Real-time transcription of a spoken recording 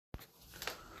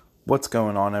What's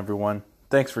going on, everyone?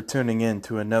 Thanks for tuning in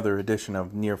to another edition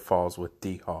of Near Falls with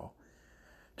D Hall.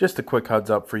 Just a quick heads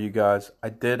up for you guys. I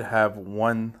did have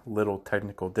one little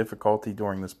technical difficulty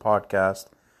during this podcast.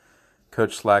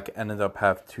 Coach Slack ended up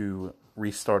having to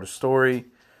restart a story.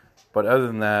 But other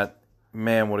than that,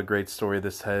 man, what a great story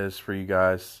this has for you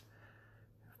guys.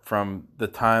 From the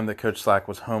time that Coach Slack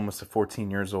was homeless at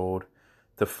 14 years old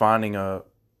to finding a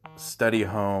steady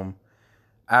home.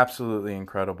 Absolutely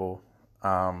incredible.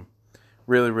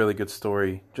 Really, really good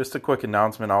story. Just a quick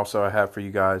announcement also I have for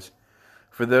you guys.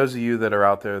 For those of you that are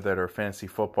out there that are fantasy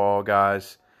football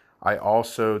guys, I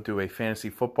also do a fantasy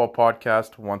football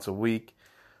podcast once a week.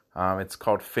 It's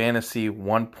called Fantasy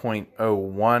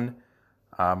 1.01.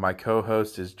 My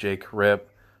co-host is Jake Rip.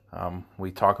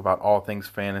 We talk about all things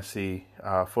fantasy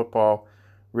football.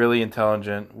 Really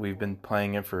intelligent. We've been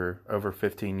playing it for over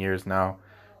 15 years now.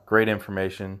 Great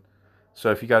information. So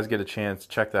if you guys get a chance,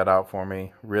 check that out for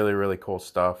me. Really, really cool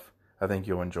stuff. I think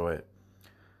you'll enjoy it.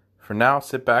 For now,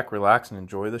 sit back, relax, and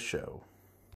enjoy the show.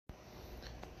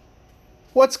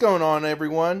 What's going on,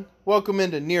 everyone? Welcome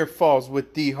into Near Falls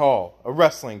with D Hall, a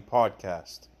wrestling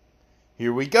podcast.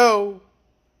 Here we go.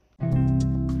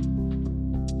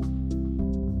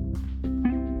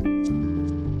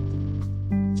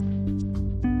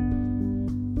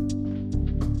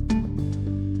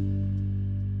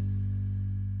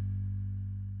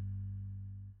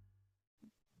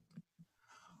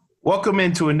 Welcome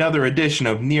into another edition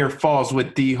of Near Falls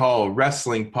with D Hall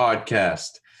Wrestling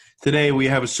Podcast. Today we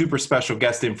have a super special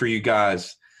guest in for you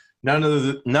guys. None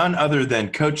other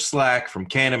than Coach Slack from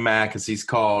Can-Am-Mac, as he's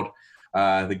called,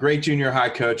 the great junior high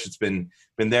coach. It's been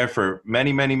there for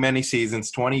many seasons,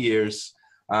 20 years.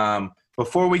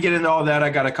 Before we get into all that, I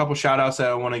got a couple shout outs that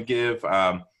I want to give.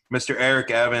 Mr. Eric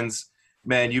Evans,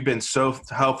 man, you've been so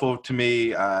helpful to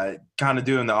me, kind of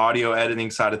doing the audio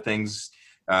editing side of things.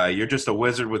 You're just a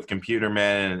wizard with computer,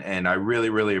 man, and I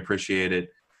really appreciate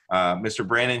it. Mr.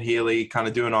 Brandon Healy, kind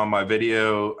of doing all my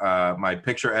video, my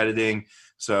picture editing.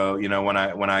 So, you know, when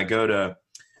I go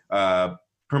to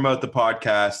promote the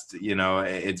podcast, you know,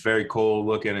 it's very cool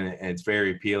looking and it's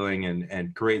very appealing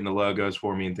and creating the logos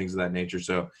for me and things of that nature.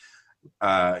 So,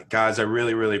 guys, I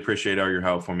really appreciate all your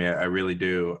help for me. I really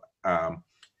do.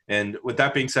 And with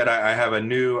that being said, I have a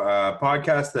new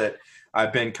podcast that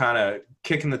I've been kind of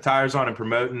kicking the tires on and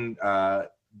promoting.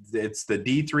 It's the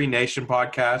D3 Nation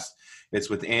podcast.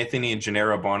 It's with Anthony and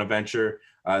Gennaro Bonaventure.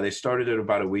 They started it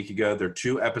about a week ago. They're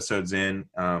 2 episodes in,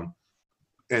 and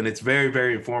it's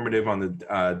very informative on the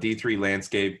D3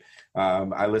 landscape.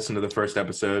 I listened to the first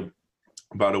episode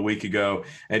about a week ago,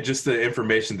 and just the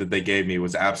information that they gave me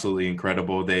was absolutely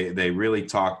incredible. They really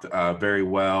talked very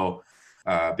well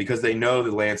because they know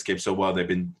the landscape so well. They've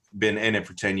been in it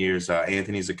for 10 years.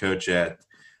 Anthony's a coach at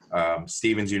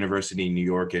Stevens University in New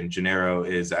York, and Gennaro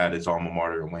is at his alma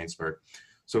mater in Waynesburg.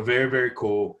 So very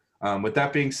cool. With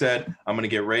that being said, I'm going to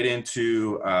get right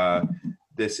into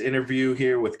this interview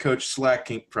here with Coach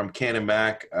Slack from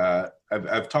Can-Am-Mac.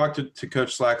 I've talked to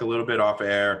Coach Slack a little bit off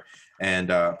air,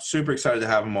 and super excited to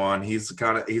have him on.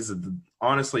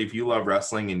 Honestly, if you love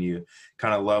wrestling and you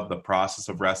kind of love the process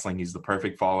of wrestling, he's the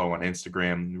perfect follow on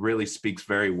Instagram. He really speaks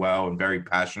very well and very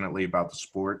passionately about the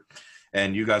sport.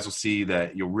 And you guys will see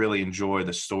that you'll really enjoy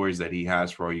the stories that he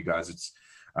has for all you guys. It's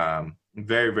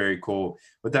very cool.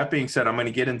 With that being said, I'm going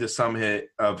to get into some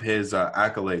of his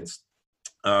accolades.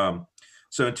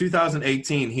 So in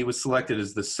 2018, he was selected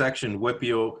as the Section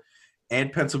Whitfield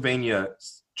and Pennsylvania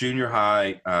Junior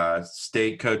High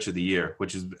State Coach of the Year,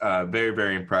 which is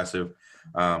very impressive.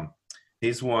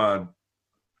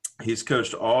 He's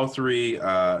coached all 3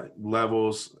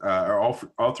 levels, or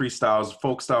all 3 styles: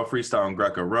 folk style, freestyle, and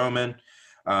Greco-Roman.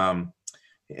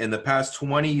 In the past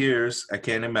 20 years at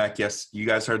Can-Am-Mac, yes, you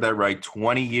guys heard that right,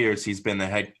 20 years he's been the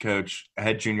head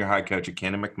junior high coach at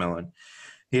Can-Am-Macmillan.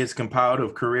 He has compiled a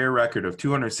career record of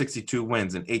 262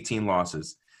 wins and 18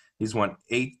 losses. He's won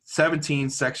 17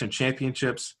 section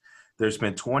championships. There's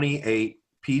been 28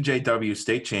 PJW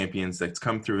state champions that's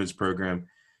come through his program,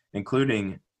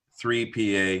 including 3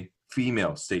 PA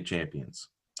female state champions.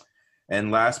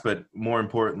 And last but more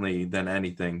importantly than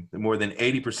anything, more than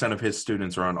 80% of his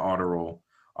students are on auto roll,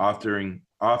 often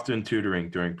tutoring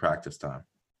during practice time.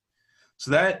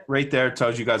 So that right there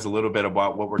tells you guys a little bit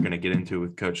about what we're going to get into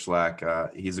with Coach Slack.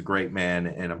 He's a great man,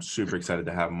 and I'm super excited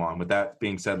to have him on. With that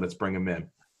being said, let's bring him in.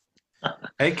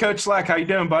 Hey, Coach Slack, how you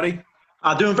doing, buddy?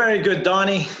 Doing very good,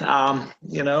 Donnie. How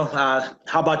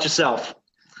about yourself?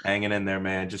 Hanging in there,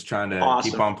 man. Just trying to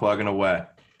Awesome. keep on plugging away.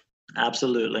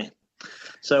 Absolutely.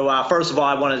 So first of all,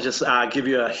 I want to just give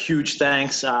you a huge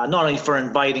thanks, not only for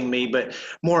inviting me, but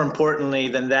more importantly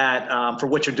than that, for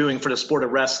what you're doing for the sport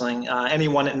of wrestling.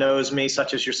 Anyone that knows me,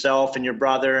 such as yourself and your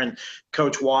brother and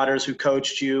Coach Waters, who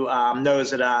coached you,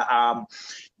 knows that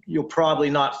you'll probably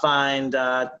not find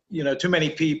too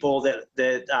many people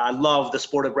that love the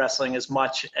sport of wrestling as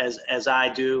much as I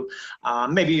do.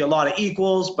 Maybe a lot of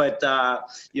equals, but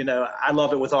I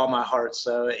love it with all my heart.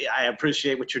 So I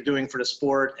appreciate what you're doing for the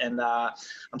sport, and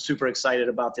I'm super excited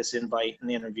about this invite and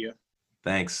the interview.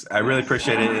 Thanks. I really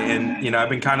appreciate it. And I've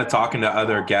been kind of talking to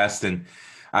other guests, and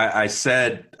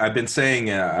I've been saying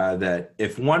that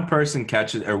if one person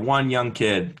catches, or one young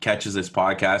kid catches this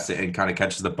podcast and kind of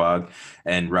catches the bug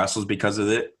and wrestles because of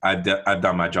it, I've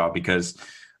done my job, because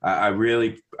I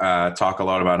really talk a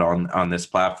lot about on this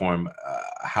platform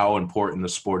how important the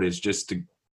sport is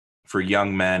for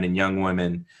young men and young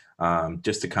women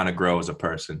just to kind of grow as a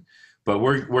person. But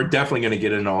we're definitely going to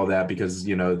get into all that, because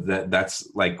that's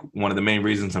like one of the main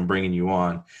reasons I'm bringing you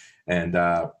on. And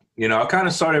I'll kind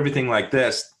of start everything like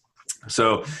this.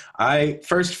 So I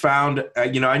first found,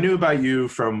 I knew about you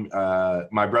from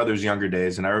my brother's younger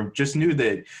days, and I just knew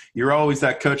that you're always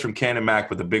that coach from Can and Mac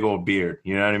with a big old beard.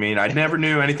 You know what I mean? I never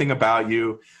knew anything about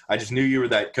you. I just knew you were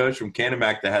that coach from Can and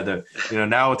Mac that had the,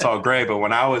 now it's all gray, but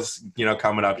when I was,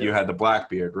 coming up, you had the black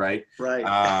beard, right?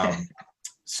 Right.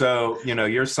 So,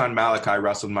 your son Malachi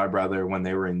wrestled my brother when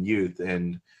they were in youth,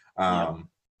 and I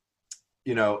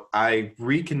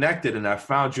reconnected and I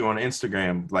found you on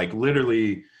Instagram, like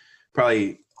literally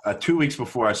probably 2 weeks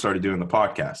before I started doing the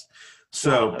podcast.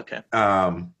 So okay.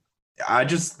 I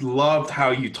just loved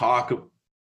how you talk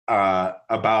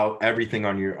about everything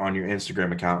on your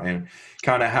Instagram account, and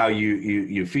kind of how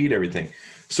you feed everything.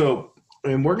 So,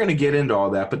 and we're going to get into all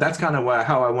that, but that's kind of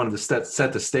how I wanted to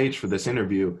set the stage for this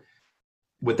interview.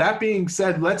 With that being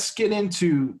said, let's get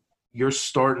into your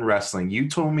start in wrestling. You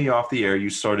told me off the air you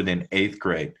started in 8th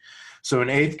grade. So in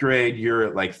 8th grade, you're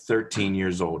at like 13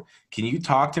 years old. Can you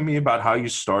talk to me about how you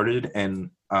started?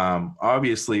 And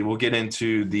obviously, we'll get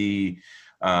into the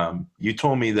you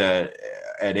told me that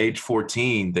at age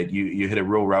 14 that you hit a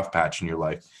real rough patch in your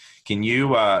life. Can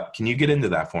you get into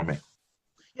that for me?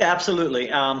 Yeah,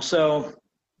 absolutely.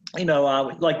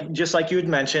 Just like you had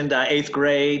mentioned, 8th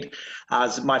grade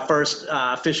was my first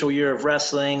official year of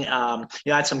wrestling. I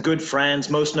had some good friends,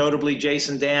 most notably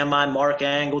Jason Damine, Mark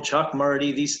Angle, Chuck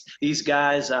Murdy, these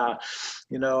guys, and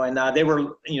they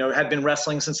were, had been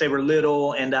wrestling since they were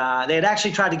little, and they had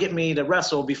actually tried to get me to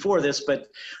wrestle before this, but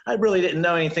I really didn't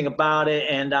know anything about it.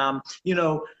 And,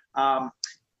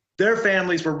 their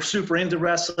families were super into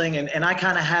wrestling, and I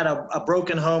kind of had a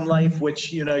broken home life,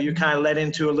 which, you kind of led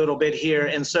into a little bit here.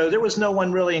 And so there was no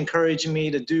one really encouraging me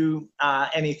to do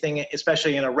anything,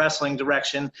 especially in a wrestling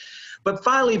direction. But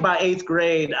finally, by 8th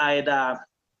grade, I had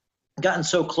gotten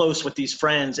so close with these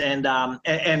friends, and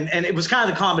it was kind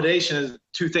of the combination of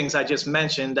two things I just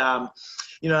mentioned.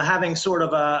 Having sort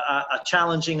of a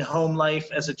challenging home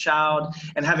life as a child,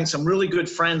 and having some really good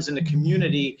friends in the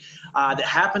community that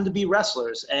happened to be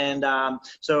wrestlers. And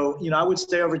so I would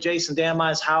stay over Jason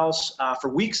Damine's house for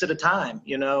weeks at a time.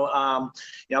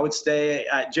 I would stay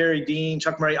at Jerry Dean,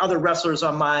 Chuck Murray, other wrestlers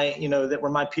on my, that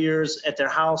were my peers, at their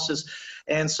houses.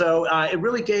 And so it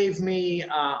really gave me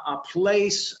a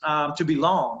place to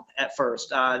belong at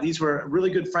first. These were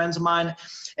really good friends of mine.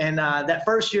 And that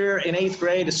first year in 8th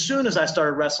grade, as soon as I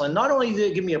started wrestling, not only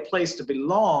did it give me a place to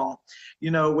belong,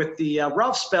 with the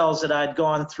rough spells that I'd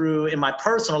gone through in my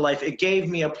personal life, it gave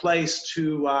me a place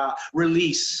to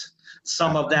release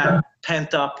some of that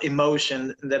pent up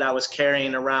emotion that I was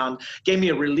carrying around. Gave me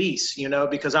a release,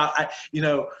 because I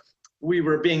we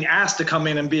were being asked to come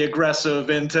in and be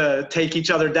aggressive and to take each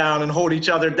other down and hold each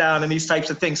other down and these types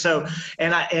of things. So,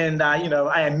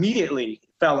 I immediately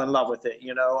fell in love with it,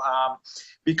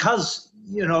 because,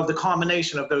 of the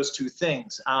combination of those two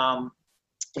things.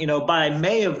 By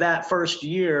May of that first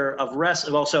year of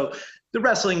wrestling, also the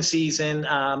wrestling season,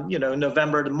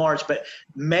 November to March, but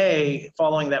May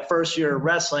following that first year of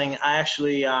wrestling, I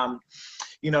actually,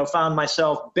 found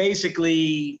myself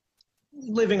basically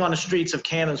living on the streets of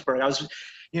Canonsburg.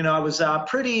 I was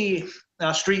pretty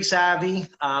street savvy,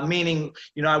 meaning,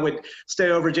 I would stay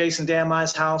over Jason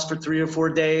Damine's house for 3 or 4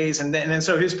 days. And then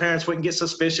so his parents wouldn't get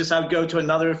suspicious. I would go to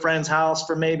another friend's house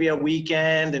for maybe a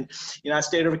weekend. And, I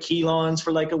stayed over Keelan's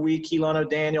for like a week, Keelan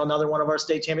O'Daniel, another one of our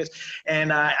state champions.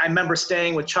 And I remember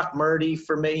staying with Chuck Murdy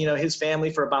for his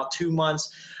family for about 2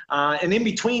 months. And in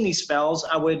between these spells,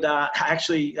 I would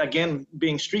actually, again,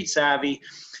 being street savvy,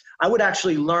 I would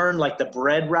actually learn like the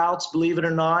bread routes, believe it or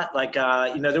not. Like,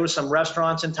 there were some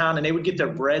restaurants in town and they would get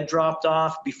their bread dropped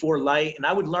off before light. And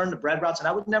I would learn the bread routes, and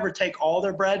I would never take all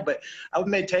their bread, but I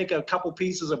would take a couple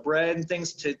pieces of bread and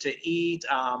things to eat,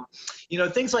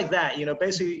 things like that,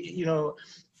 basically,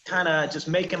 kind of just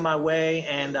making my way.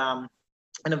 And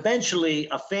eventually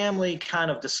a family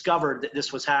kind of discovered that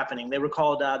this was happening. They were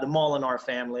called the Molinar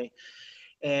family.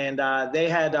 And they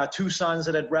had two sons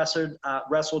that had wrestled.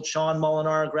 Sean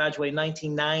Molinar graduated in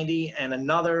 1990, and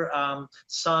another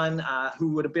son who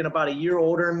would have been about a year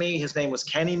older than me. His name was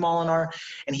Kenny Molinar,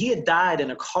 and he had died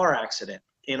in a car accident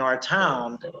in our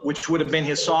town, which would have been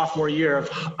his sophomore year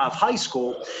of high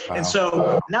school. Wow. And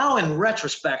so now in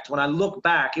retrospect, when I look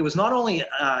back, it was not only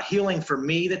healing for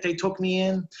me that they took me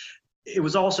in, it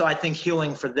was also, I think,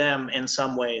 healing for them in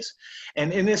some ways.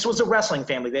 And this was a wrestling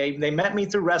family. They met me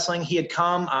through wrestling. He had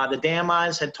come. The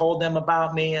Dameyes had told them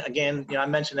about me. Again, I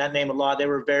mentioned that name a lot. They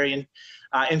were very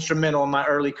instrumental in my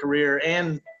early career,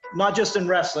 and not just in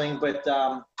wrestling, but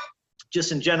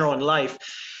just in general in life.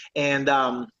 And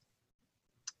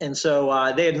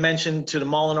so they had mentioned to the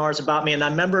Molinars about me. And I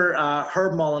remember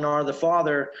Herb Molinar, the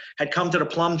father, had come to the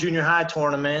Plum Junior High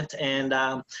tournament and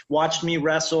watched me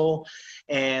wrestle.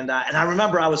 And I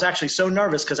remember I was actually so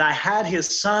nervous because I had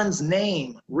his son's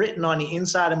name written on the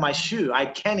inside of my shoe. I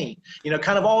had Kenny,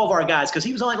 kind of all of our guys, because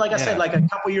he was only, like I said, like a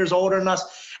couple years older than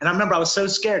us. And I remember I was so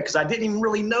scared because I didn't even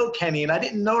really know Kenny, and I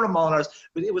didn't know the Molinars,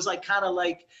 but it was like kind of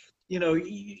like,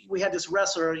 we had this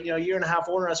wrestler, a year and a half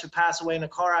older than us, who passed away in a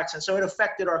car accident. So it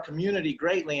affected our community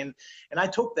greatly. And I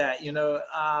took that,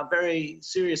 very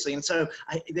seriously. And so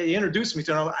they introduced me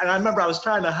to him. And I remember I was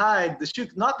trying to hide the shoe,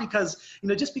 not because,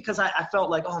 just because I felt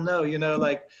like, oh no,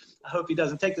 like, I hope he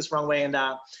doesn't take this wrong way. And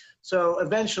so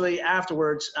eventually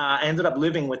afterwards, I ended up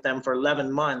living with them for 11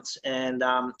 months. And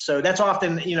so that's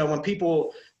often, when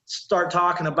people start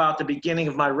talking about the beginning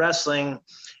of my wrestling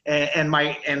and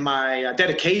my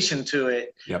dedication to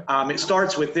it, yep. It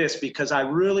starts with this, because I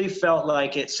really felt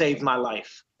like it saved my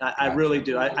life. I really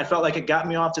do. I felt like it got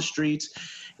me off the streets.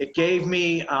 It gave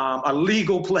me a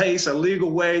legal place, a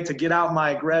legal way to get out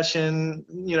my aggression,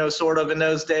 sort of in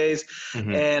those days.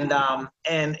 Mm-hmm.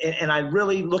 And I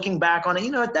really, looking back on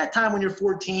it, at that time when you're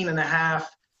 14 and a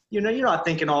half, you're not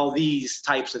thinking all these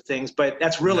types of things, but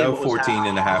that's really no 14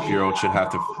 and a half year old should have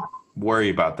to worry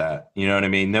about that. You know what I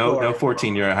mean? No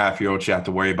 14 and a half year old should have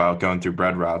to worry about going through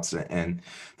bread routes. And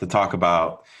to talk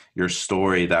about your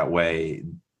story that way,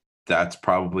 that's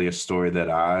probably a story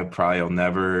that I probably will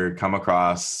never come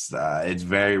across. It's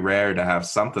very rare to have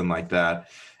something like that.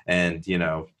 And,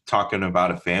 talking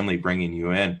about a family bringing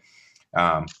you in.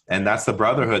 And that's the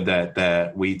brotherhood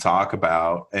that we talk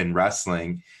about in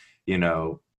wrestling.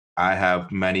 I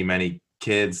have many, many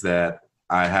kids that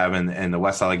I have in the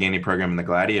West Allegheny program and the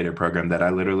Gladiator program that I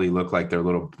literally look like they're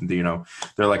little,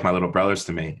 they're like my little brothers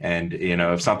to me. And,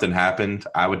 if something happened,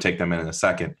 I would take them in a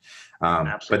second.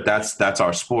 But that's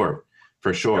our sport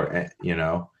for sure.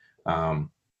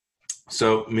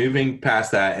 So moving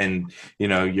past that, and,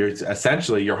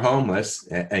 you're homeless,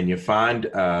 and you find,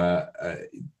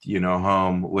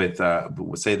 home with,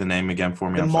 say the name again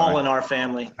for me. The Molinar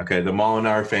family. Okay. The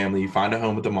Molinar family. You find a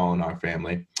home with the Molinar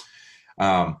family.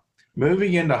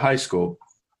 Moving into high school.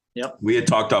 Yep. We had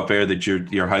talked off air that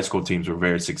your high school teams were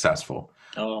very successful.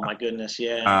 Oh my goodness.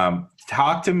 Yeah.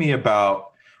 Talk to me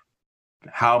about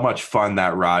how much fun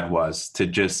that ride was to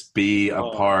just be a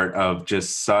part of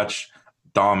just such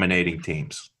dominating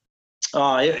teams.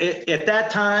 At that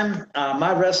time,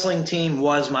 my wrestling team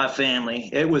was my family.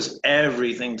 It was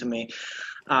everything to me.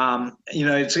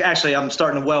 It's actually, I'm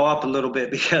starting to well up a little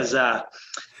bit because,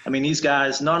 these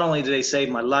guys, not only did they save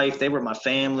my life, they were my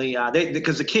family.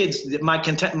 Because the kids, my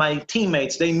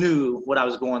teammates, they knew what I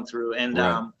was going through. And,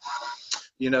 right.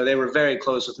 They were very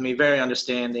close with me, very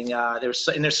understanding. They're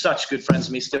such good friends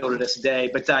with me still to this day.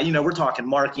 But, we're talking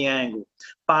Marky Angle,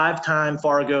 5-time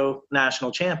Fargo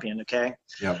national champion, okay?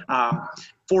 Yep.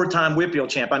 4-time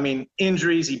Whitfield champ.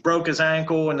 Injuries, he broke his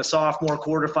ankle in the sophomore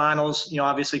quarterfinals.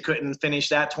 Obviously couldn't finish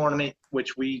that tournament,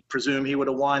 which we presume he would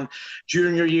have won.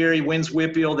 Junior year, he wins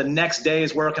Whitfield. The next day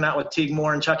is working out with Teague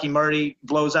Moore and Chucky Murray,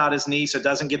 blows out his knee, so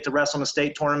doesn't get to wrestle in the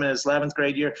state tournament his 11th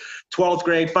grade year. 12th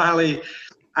grade, finally,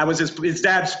 his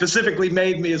dad specifically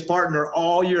made me his partner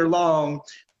all year long,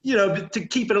 to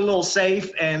keep it a little safe.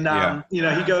 And,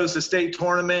 he goes to state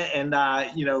tournament and,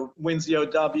 wins the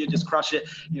OW, just crush it.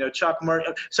 Chuck Murray.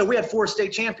 So we had 4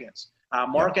 state champions,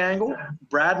 Mark Angle,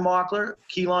 Brad Mockler,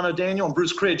 Keelan O'Daniel, and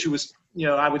Bruce Cridge, who was,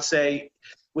 I would say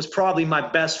was probably my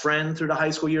best friend through the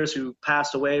high school years, who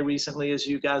passed away recently, as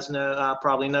you guys know,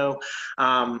 probably know.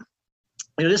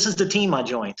 this is the team I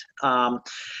joined.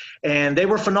 And they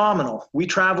were phenomenal. We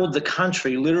traveled the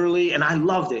country literally, and I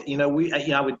loved it.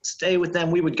 I would stay with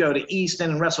them. We would go to Easton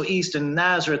and wrestle Easton,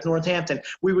 Nazareth, Northampton.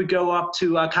 We would go up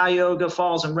to Cuyahoga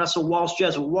Falls and wrestle Walsh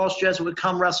Jesuit. Walsh Jesuit would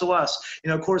come wrestle us.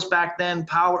 Of course, back then,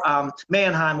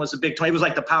 Mannheim was a big tournament. It was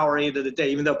like the Powerade of the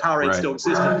day, even though Powerade still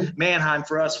existed. Mannheim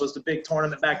for us was the big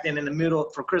tournament back then in the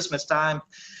middle for Christmas time.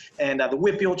 And the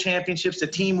Whitfield Championships, the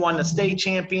team won the state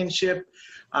championship.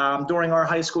 During our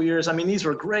high school years. I mean, these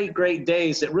were great, great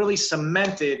days that really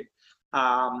cemented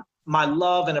my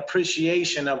love and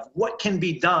appreciation of what can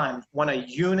be done when a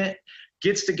unit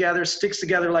gets together, sticks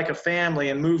together like a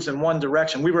family, and moves in one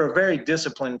direction. We were a very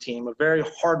disciplined team, a very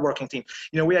hardworking team.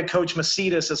 We had Coach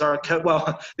Macedas as our coach.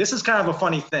 Well, this is kind of a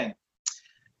funny thing.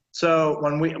 So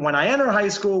when I enter high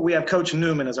school, we have Coach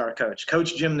Newman as our coach,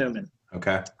 Coach Jim Newman.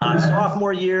 Okay.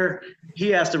 Sophomore year, he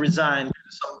has to resign due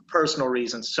to some personal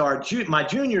reasons. So my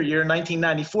junior year,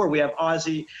 1994, we have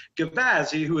Ozzie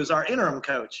Gavazzi, who is our interim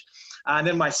coach. And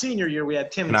then my senior year, we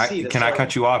had Tim Macedas. Can I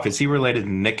cut you off? Is he related to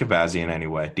Nick Gavazzi in any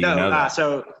way? Do you know that?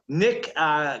 So Nick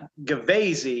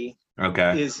Gavazzi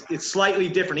is slightly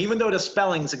different, even though the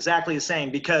spelling's exactly the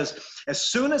same, because as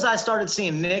soon as I started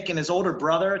seeing Nick and his older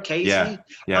brother, Casey,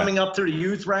 coming up through the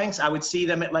youth ranks, I would see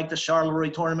them at like the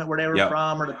Charleroi tournament where they were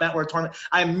from, or the Bentworth tournament.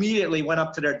 I immediately went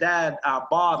up to their dad,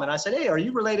 Bob, and I said, "Hey, are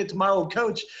you related to my old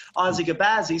coach, Ozzie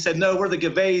Gavazzi?" He said, "No, we're the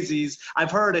Gavazzis. I've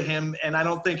heard of him, and I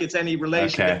don't think it's any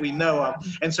relation that we know of."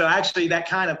 And so actually that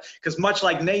kind of, because much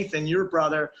like Nathan, your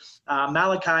brother,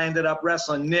 Malachi ended up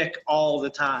wrestling Nick all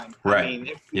the time. Right. I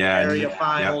mean, area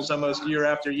finals almost year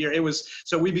after year. It was,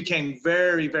 so we became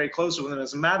very, very close with him.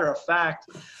 As a matter of fact,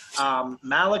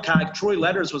 Malachi, Troy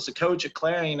Letters was the coach at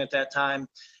Clarion at that time.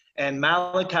 And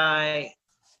Malachi,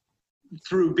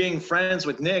 through being friends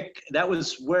with Nick, that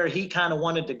was where he kind of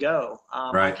wanted to go.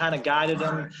 I kind of guided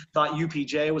him, thought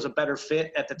UPJ was a better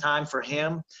fit at the time for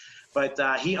him.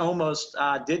 But he almost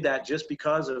did that just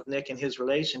because of Nick and his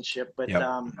relationship. But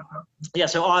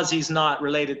so Ozzie's not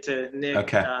related to Nick.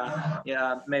 Okay.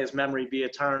 May his memory be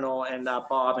eternal, and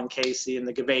Bob and Casey and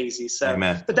the Gavazzis. So,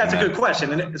 Amen. But that's a good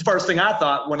question. And it's the first thing I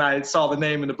thought when I saw the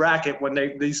name in the bracket when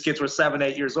these kids were 7,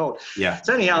 8 years old. Yeah.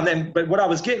 So anyhow, but what I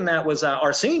was getting at was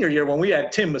our senior year when we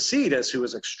had Tim Macedas, who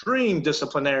was extreme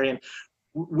disciplinarian.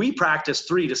 We practiced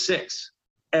 3 to 6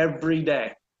 every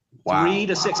day. Wow. 3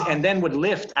 to 6, and then would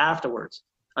lift afterwards.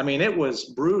 I mean, it was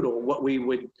brutal what we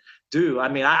would do. I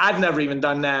mean, I've never even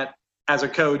done that as a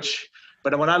coach,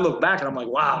 but when I look back and I'm like,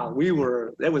 wow,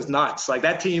 it was nuts. Like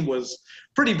that team was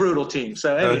pretty brutal team.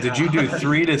 So did you do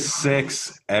 3 to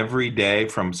 6 every day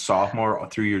from sophomore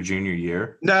through your junior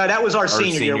year? No, that was our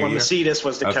senior year when Macedas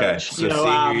was the coach. So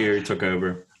senior year he took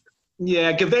over.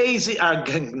 Yeah, Gavazzi,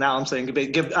 now I'm saying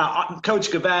Coach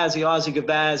Gavazzi, Ozzie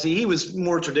Gavazzi, he was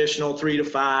more traditional, 3 to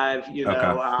 5, He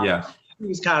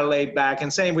was kind of laid back.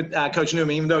 And same with Coach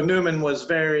Newman, even though Newman was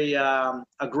very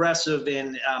aggressive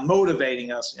in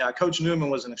motivating us. Coach Newman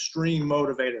was an extreme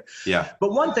motivator. Yeah.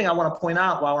 But one thing I want to point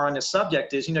out while we're on this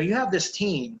subject is, you have this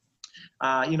team,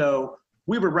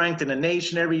 we were ranked in the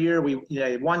nation every year. We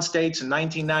won states in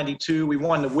 1992. We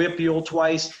won the Whitfield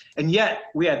twice. And yet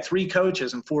we had 3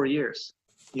 coaches in 4 years.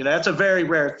 That's a very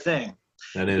rare thing.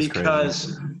 That is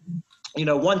because,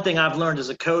 one thing I've learned as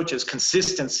a coach is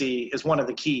consistency is one of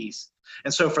the keys.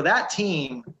 And so for that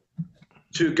team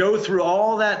to go through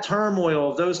all that turmoil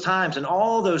of those times and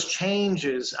all those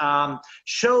changes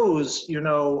shows,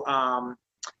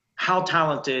 how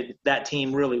talented that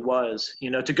team really was,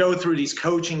 to go through these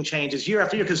coaching changes year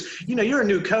after year. Because, you're a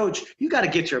new coach, you got to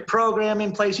get your program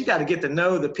in place. You got to get to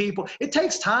know the people. It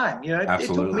takes time. It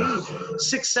took me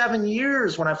 6, 7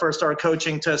 years when I first started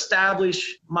coaching to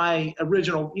establish my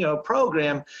original,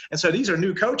 program. And so these are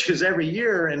new coaches every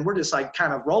year, and we're just like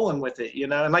kind of rolling with it,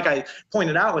 And like I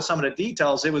pointed out with some of the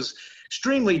details, it was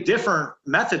extremely different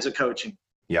methods of coaching.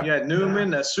 Yep. You had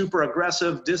Newman, a super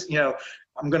aggressive,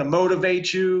 I'm going to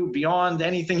motivate you beyond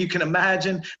anything you can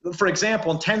imagine. For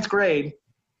example, in 10th grade,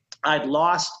 I'd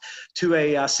lost to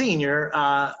a senior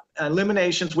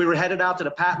eliminations. We were headed out to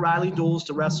the Pat Riley duels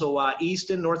to wrestle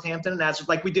Easton, Northampton, and that's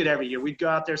like we did every year. We'd go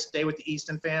out there, stay with the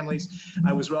Easton families.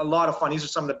 It was a lot of fun. These are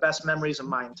some of the best memories of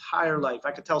my entire life.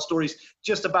 I could tell stories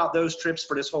just about those trips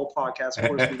for this whole podcast. Of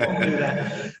course, we won't do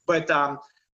that. But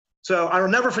so I will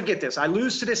never forget this. I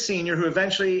lose to this senior who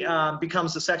eventually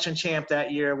becomes the section champ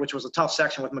that year, which was a tough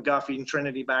section with McGuffey and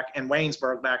Trinity and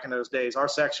Waynesburg back in those days. Our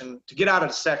section, to get out of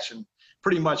the section,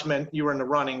 pretty much meant you were in the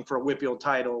running for a Whitfield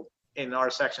title in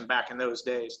our section back in those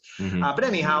days. Mm-hmm. But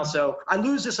anyhow, so I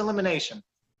lose this elimination.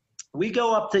 we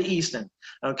go up to Easton,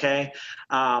 okay?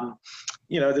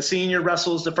 The senior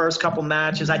wrestles the first couple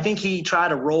matches. I think he tried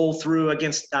to roll through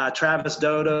against Travis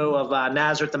Dodo of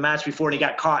Nazareth the match before, and he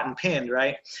got caught and pinned,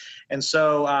 right? And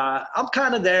so I'm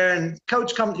kind of there, and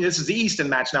Coach comes – this is the Easton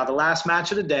match now, the last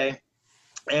match of the day.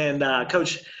 And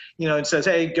Coach – it says,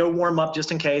 hey, go warm up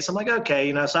just in case. I'm like,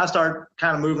 okay, so I start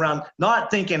kind of moving around, not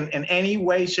thinking in any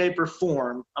way, shape, or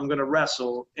form I'm going to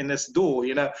wrestle in this duel,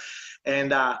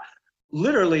 And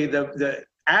literally,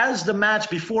 as the match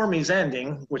before me is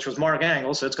ending, which was Mark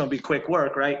Angle, so it's going to be quick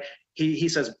work, right? He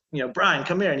says, Brian,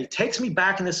 come here. And he takes me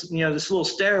back in this, this little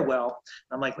stairwell.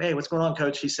 I'm like, hey, what's going on,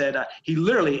 Coach? He said, he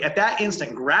literally at that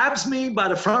instant grabs me by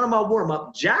the front of my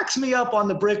warm-up, jacks me up on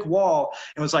the brick wall,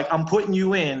 and was like, I'm putting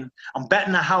you in. I'm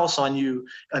betting a house on you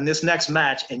in this next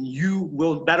match, and you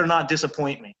will better not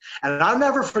disappoint me. And I'll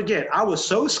never forget, I was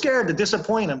so scared to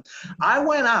disappoint him. I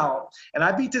went out, and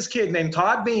I beat this kid named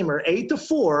Todd Beamer,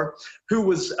 8-4, who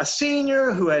was a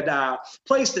senior, who had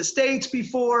placed at states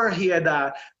before. He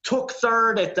had took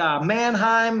third at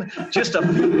Mannheim just a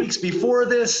few weeks before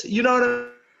this. You know what I mean?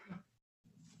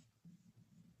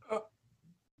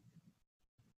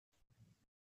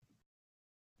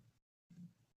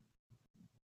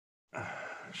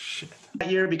 Shit.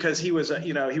 That year, because he was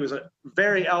a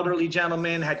very elderly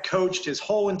gentleman, had coached his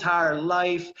whole entire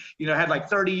life, had like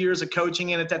 30 years of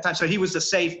coaching in at that time. So he was a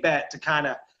safe bet to kind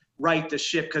of right the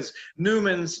ship, because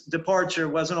Newman's departure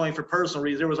wasn't only for personal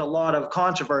reasons. There was a lot of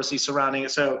controversy surrounding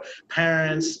it. So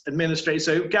parents, administrators,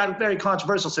 so it got very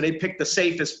controversial. So they picked the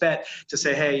safest bet to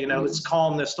say, hey, let's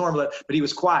calm the storm. But he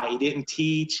was quiet. He didn't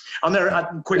teach.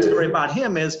 A quick story about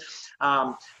him is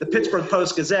the Pittsburgh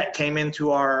Post-Gazette came into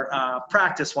our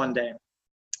practice one day.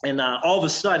 And all of a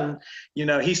sudden,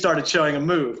 he started showing a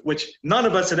move, which none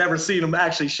of us had ever seen him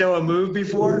actually show a move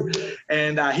before.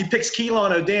 And he picks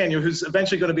Keelan O'Daniel, who's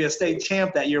eventually going to be a state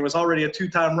champ that year, was already a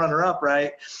 2-time runner-up,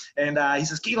 right? And he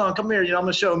says, Keelan, come here. I'm going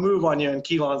to show a move on you. And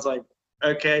Keelan's like,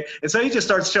 okay. And so he just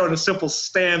starts showing a simple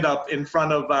stand-up in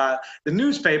front of the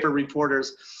newspaper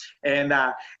reporters. And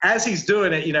as he's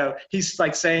doing it, he's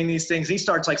like saying these things. He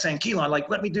starts like saying, Keelan, like,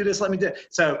 let me do this, let me do it.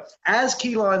 So as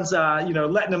Keelan's,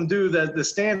 letting him do the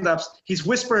stand-ups,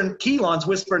 Keelan's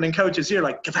whispering in Coach's ear,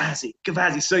 like,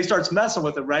 Gavazzi. So he starts messing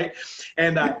with him, right?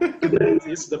 And this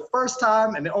is the first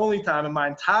time and the only time in my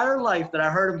entire life that I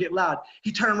heard him get loud.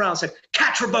 He turned around and said,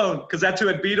 catch Rabone, because that's who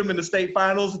had beat him in the state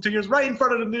finals in 2 years, right in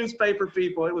front of the newspaper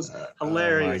people. It was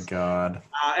hilarious. Oh, my God.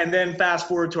 And then fast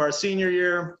forward to our senior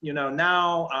year,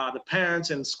 now the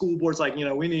parents and school boards like,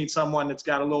 we need someone that's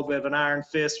got a little bit of an iron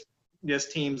fist. This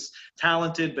team's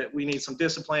talented, but we need some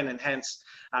discipline. And hence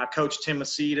Coach Tim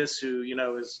Macedas, who,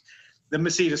 is the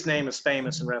Macedas name is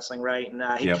famous in wrestling, right? And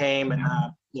he came and,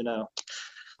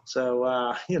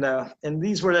 so, and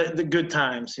these were the good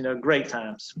times, great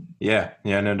times. Yeah,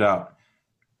 no doubt.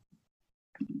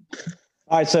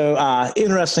 All right, so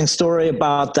interesting story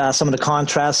about some of the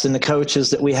contrasts in the coaches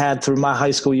that we had through my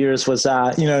high school years was,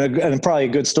 and probably a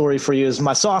good story for you is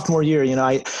my sophomore year,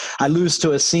 I lose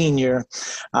to a senior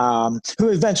who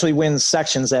eventually wins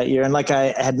sections that year. And like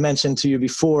I had mentioned to you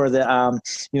before, that,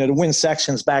 to win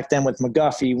sections back then with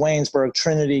McGuffey, Waynesburg,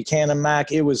 Trinity,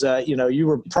 Canon-Mac, it was, you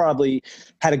were probably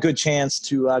had a good chance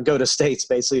to go to states,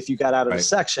 basically, if you got out of the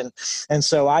section. And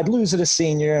so I'd lose at a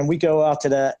senior, and we go out to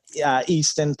the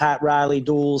Easton, Pat Riley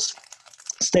duels,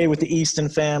 stay with the Easton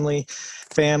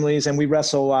families, and we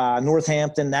wrestle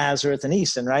Northampton, Nazareth, and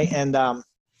Easton, right? And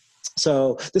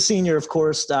so the senior, of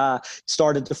course,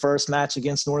 started the first match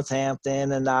against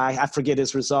Northampton, and I forget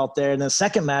his result there. And the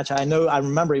second match, I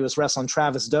remember he was wrestling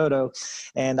Travis Dodo,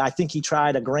 and I think he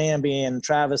tried a Granby, and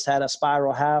Travis had a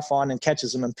spiral half on and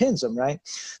catches him and pins him, right?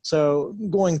 So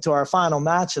going to our final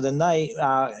match of the night,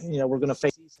 we're going to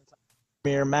face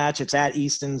premier match. It's at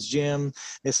Easton's gym.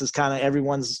 This is kind of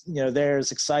everyone's, there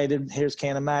is excited. Here's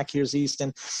Canon-Mac, here's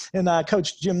Easton. And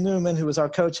Coach Jim Newman, who was our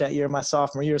coach that year, my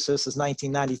sophomore year, so this is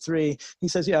 1993, he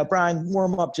says, yeah, Brian,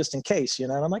 warm up just in case,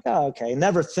 and I'm like, oh, okay.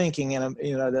 Never thinking,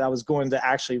 that I was going to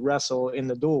actually wrestle in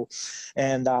the duel.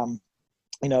 And,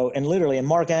 and literally, and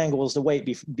Mark Angle was the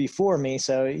weight before me.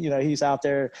 So, he's out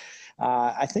there.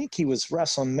 I think he was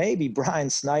wrestling maybe Brian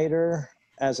Snyder,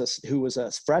 who was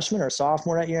a freshman or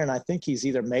sophomore that year, and I think he's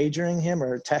either majoring him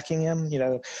or teching him,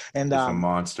 and he's a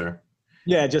monster.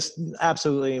 Yeah, just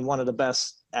absolutely one of the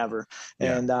best ever.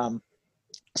 Yeah. And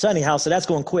So anyhow, so that's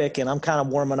going quick, and I'm kind of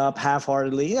warming up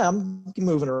half-heartedly. Yeah, I'm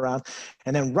moving around,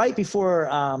 and then right before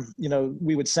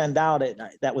we would send out it.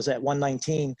 That was at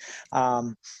 119.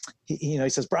 He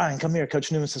says, "Brian, come here."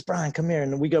 Coach Newman says, "Brian, come here,"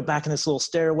 and we go back in this little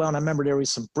stairwell, and I remember there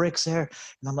was some bricks there,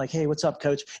 and I'm like, "Hey, what's up,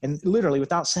 Coach?" And literally,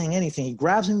 without saying anything, he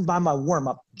grabs me by my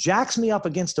warm-up, jacks me up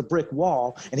against a brick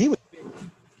wall, and he was.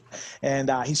 And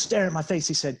he's staring at my face.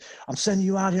 He said, "I'm sending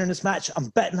you out here in this match. I'm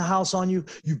betting the house on you.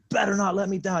 You better not let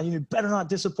me down. You better not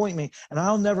disappoint me." And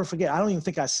I'll never forget. I don't even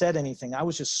think I said anything. I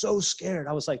was just so scared.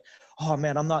 I was like, "Oh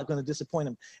man, I'm not going to disappoint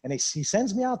him." And he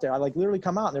sends me out there. I literally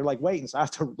come out and they're waiting. So I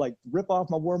have to rip off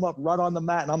my warm up, run on the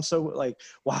mat. And I'm so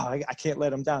wow, I can't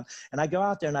let him down. And I go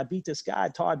out there and I beat this guy,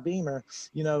 Todd Beamer,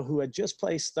 who had just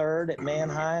placed third at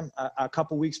Mannheim a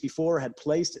couple weeks before, had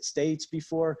placed at States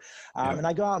before. And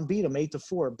I go out and beat him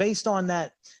 8-4 based on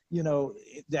that,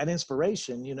 that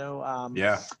inspiration,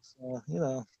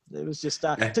 it was just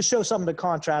to show some of the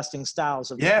contrasting styles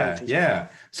of the coaches. Yeah.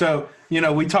 So,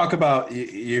 we talk about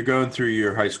you're going through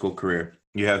your high school career.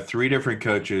 You have 3 different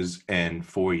coaches in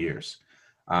 4 years.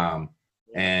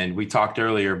 And we talked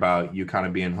earlier about you kind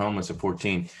of being homeless at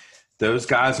 14. Those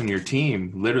guys on your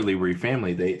team literally were your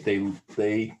family. They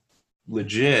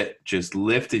legit just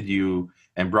lifted you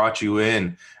and brought you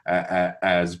in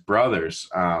as brothers.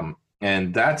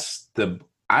 And that's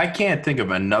I can't think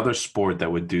of another sport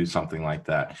that would do something like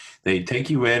that. They take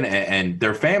you in and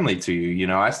they're family to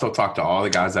you. I still talk to all the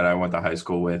guys that I went to high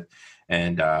school with,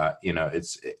 and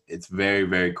it's very,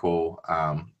 very cool.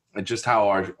 Just how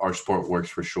our sport works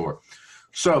for sure.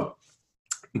 So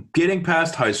getting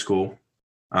past high school,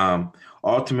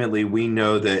 ultimately we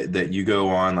know that you go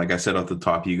on, like I said at the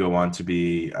top, you go on to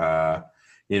be, a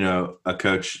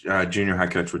coach, junior high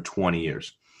coach for 20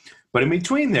 years. But in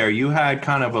between there, you had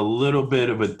kind of a little bit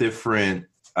of a different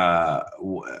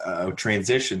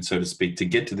transition, so to speak, to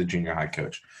get to the junior high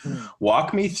coach.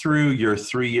 Walk me through your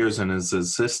 3 years as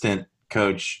assistant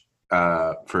coach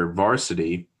for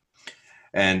varsity.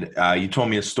 And you told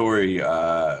me a story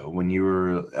when you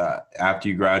were after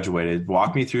you graduated.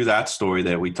 Walk me through that story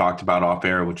that we talked about off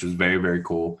air, which was very, very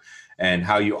cool, and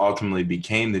how you ultimately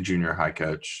became the junior high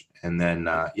coach. And then,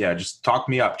 just chat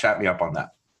me up on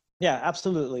that. Yeah,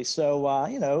 absolutely.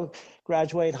 So,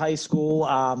 graduate high school,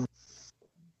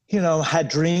 had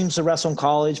dreams to wrestle in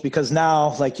college because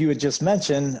now, like you had just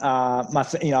mentioned,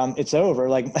 it's over.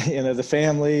 The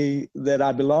family that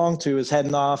I belong to is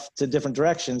heading off to different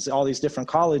directions, all these different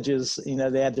colleges,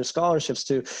 they had their scholarships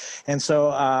to. And so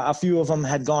a few of them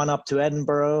had gone up to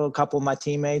Edinburgh, a couple of my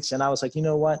teammates. And I was like, you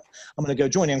know what, I'm going to go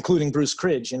join you, including Bruce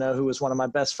Cridge, who was one of my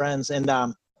best friends.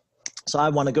 And, so I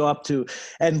want to go up to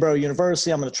Edinburgh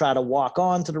University. I'm going to try to walk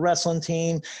on to the wrestling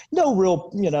team. No real,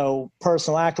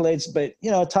 personal accolades, but,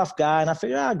 a tough guy. And I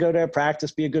figured I'll go there,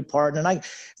 practice, be a good partner. And I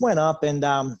went up and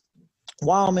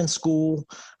while I'm in school,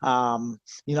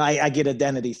 I get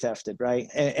identity thefted, right?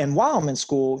 And while I'm in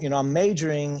school, I'm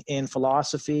majoring in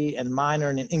philosophy and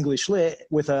minoring in English Lit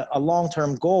with a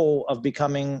long-term goal of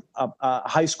becoming a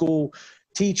high school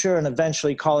teacher and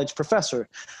eventually college professor,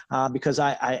 because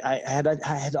I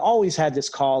had always had this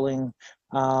calling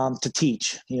to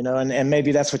teach, and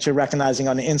maybe that's what you're recognizing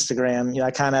on the Instagram.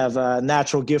 I kind of have a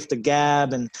natural gift to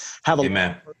gab and have a lot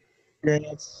of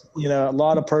experience, a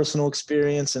lot of personal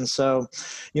experience. And so,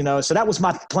 so that was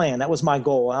my plan. That was my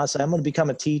goal. I said, I'm going to become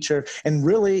a teacher. And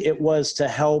really it was to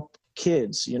help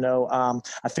kids.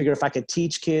 I figured if I could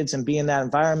teach kids and be in that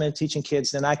environment teaching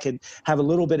kids, then I could have a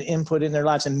little bit of input in their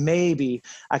lives, and maybe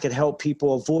I could help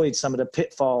people avoid some of the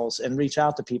pitfalls and reach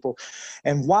out to people.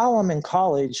 And while I'm in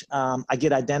college, I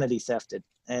get identity thefted.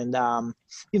 And,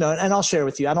 and I'll share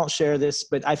with you, I don't share this,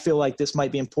 but I feel like this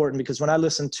might be important because when I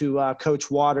listened to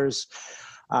Coach Waters'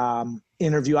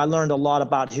 interview, I learned a lot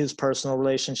about his personal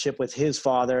relationship with his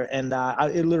father. And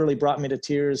it literally brought me to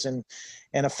tears and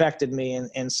affected me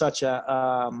in such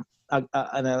an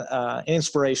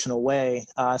inspirational way,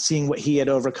 seeing what he had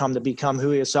overcome to become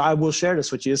who he is. So I will share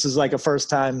this with you. This is like a first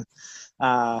time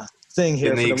thing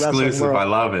here. In the exclusive, I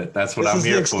love it. That's what I'm here for. This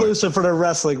is the exclusive for the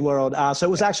wrestling world. So it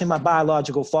was actually my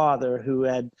biological father who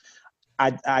had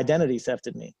identity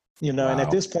thefted me. Wow. And at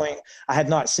this point, I had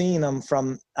not seen him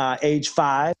from age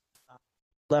 5.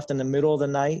 Left in the middle of the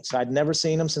night. So I'd never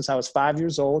seen him since I was 5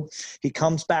 years old. He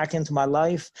comes back into my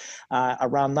life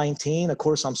around 19. Of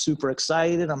course, I'm super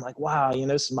excited. I'm like, wow,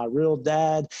 this is my real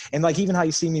dad. And even how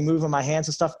you see me moving my hands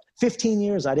and stuff, 15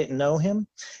 years, I didn't know him.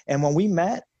 And when we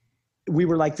met, we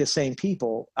were like the same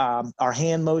people. Our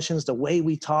hand motions, the way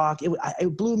we talk,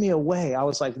 it blew me away. I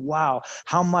was like, wow,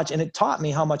 how much, and it taught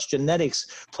me how much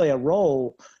genetics play a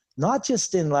role, not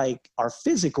just in our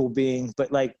physical being,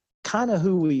 but kind of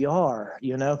who we are,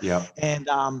 you know? Yeah. And,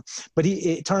 but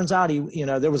it turns out you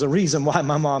know, there was a reason why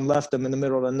my mom left him in the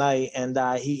middle of the night. And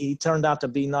he turned out to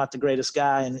be not the greatest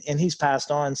guy. And he's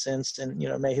passed on since, and, you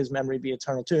know, may his memory be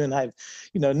eternal too. And I have,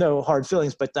 you know, no hard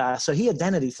feelings, but so he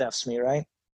identity thefts me, right?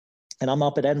 And I'm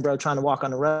up at Edinboro trying to walk on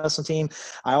the wrestling team.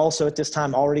 I also at this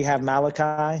time already have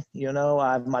Malachi, you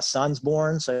know, my son's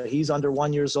born, so he's under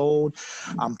 1 year old.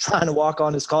 I'm trying to walk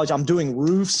on his college. I'm doing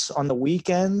roofs on the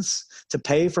weekends to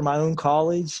pay for my own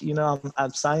college. You know,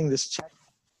 I'm signing this check.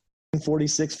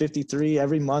 46.53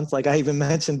 every month, like I even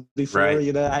mentioned before. Right.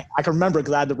 You know, I can remember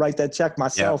because I had to write that check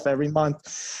myself every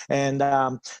month. And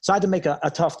so I had to make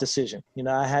a tough decision. You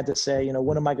know, I had to say, you know,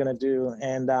 what am I going to do?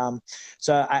 And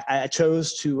so I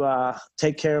chose to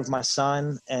take care of my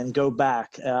son and go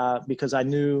back because I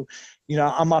knew, you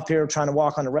know, I'm up here trying to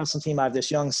walk on the wrestling team. I have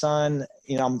this young son,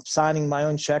 you know, I'm signing my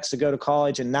own checks to go to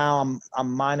college. And now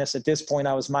I'm minus, at this point,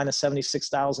 I was minus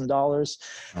 $76,000.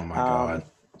 Oh my God.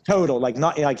 Total, like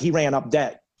not like he ran up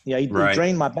debt. Yeah, he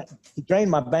drained my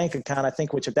bank account, I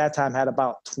think, which at that time had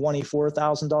about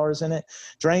 $24,000 in it.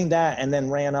 Drained that and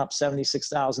then ran up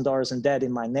 $76,000 in debt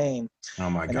in my name. Oh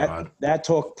my God. That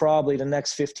took probably the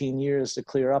next 15 years to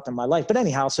clear up in my life. But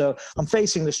anyhow, so I'm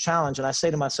facing this challenge, and I say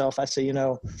to myself, you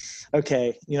know,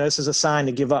 okay, you know, this is a sign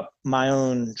to give up my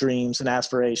own dreams and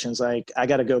aspirations. Like, I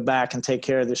got to go back and take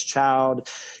care of this child.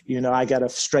 You know, I got to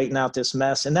straighten out this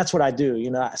mess, and that's what I do.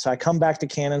 You know, so I come back to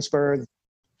Canonsburg.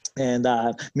 And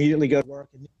immediately go to work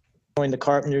and join the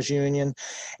Carpenters Union,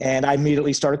 and I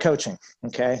immediately started coaching.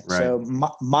 Okay, right.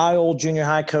 So my old junior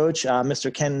high coach,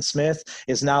 Mr. Ken Smith,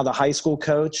 is now the high school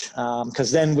coach.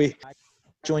 Because then I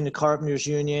joined the Carpenters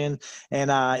Union, and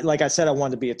like I said, I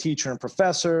wanted to be a teacher and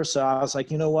professor. So I was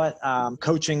like, you know what,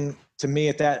 coaching to me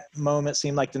at that moment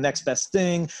seemed like the next best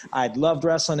thing. I'd loved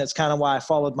wrestling. It's kind of why I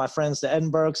followed my friends to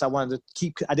Edinboro, because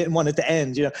I didn't want it to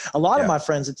end. You know, a lot of my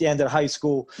friends at the end of high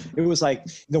school, it was like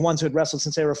the ones who had wrestled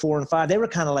since they were 4 and 5, they were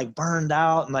kind of like burned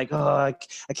out and like, oh,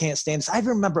 I can't stand this. I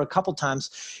remember a couple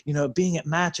times, you know, being at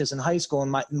matches in high school,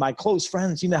 and my close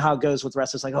friends, you know how it goes with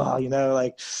wrestlers, like, oh, you know,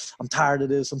 like, I'm tired of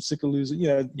this. I'm sick of losing, you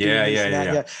know.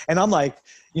 Yeah. And I'm like,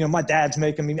 you know,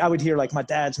 I would hear like, my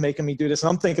dad's making me do this. And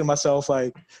I'm thinking to myself,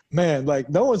 like, man, like,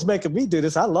 no one's making me do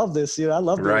this. I love this. You know, I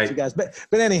love doing it with you guys. But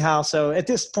anyhow, so at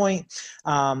this point,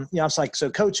 you know, I was like, so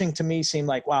coaching to me seemed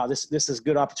like, wow, this is a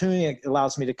good opportunity. It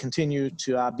allows me to continue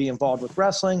to be involved with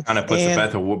wrestling. Kind of puts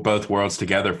both worlds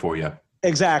together for you.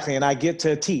 Exactly. And I get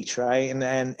to teach, right.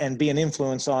 And be an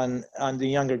influence on the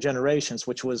younger generations,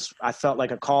 which was, I felt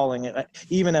like a calling,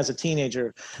 even as a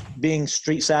teenager, being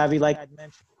street savvy, like I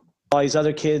mentioned. All these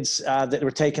other kids that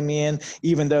were taking me in,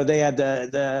 even though they had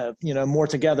the you know, more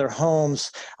together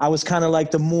homes, I was kind of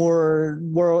like the more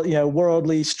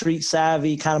worldly, street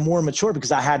savvy, kind of more mature,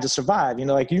 because I had to survive. You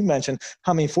know, like you mentioned,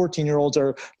 how many 14-year-olds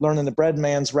are learning the bread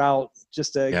man's route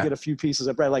just to get a few pieces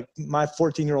of bread? Like, my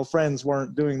 14-year-old friends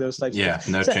weren't doing those types of things.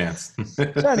 No chance.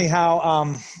 So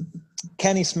anyhow,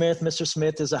 Kenny Smith, Mr.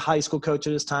 Smith, is a high school coach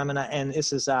at this time, and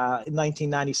this is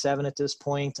 1997 at this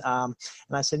point. And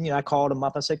I said, you know, I called him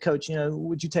up. I said, Coach, you know,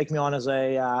 would you take me on as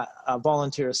a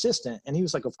volunteer assistant? And he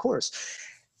was like, of course.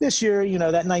 This year, you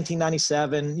know, that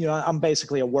 1997, you know, I'm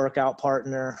basically a workout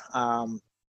partner.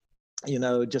 You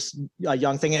know, just a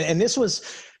young thing. And this was,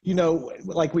 you know,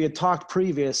 like we had talked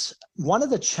previous, one of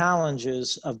the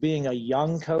challenges of being a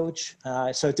young coach.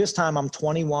 So at this time, I'm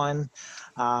 21.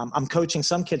 I'm coaching,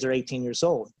 some kids are 18 years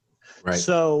old. Right.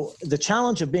 So the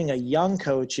challenge of being a young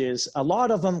coach is a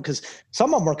lot of them, because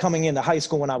some of them were coming into high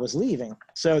school when I was leaving.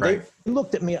 So they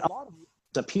looked at me, a lot of them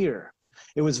up here.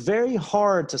 It was very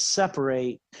hard to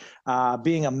separate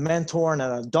being a mentor and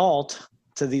an adult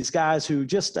to these guys who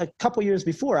just a couple years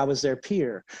before I was their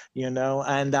peer, you know?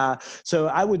 And so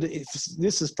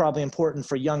this is probably important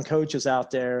for young coaches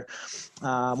out there.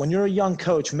 When you're a young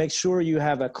coach, make sure you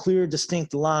have a clear,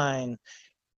 distinct line.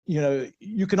 You know,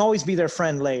 you can always be their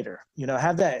friend later, you know,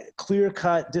 have that clear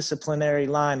cut disciplinary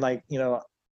line. Like, you know,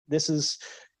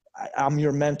 I'm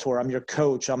your mentor, I'm your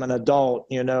coach, I'm an adult,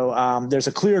 you know, there's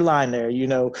a clear line there, you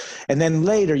know, and then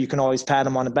later you can always pat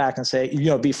them on the back and say, you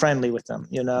know, be friendly with them,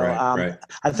 you know.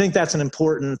 I think that's an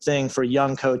important thing for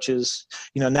young coaches,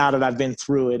 you know, now that I've been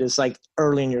through it, is like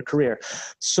early in your career.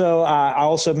 So I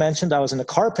also mentioned I was in the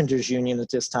Carpenters Union at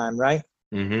this time, right?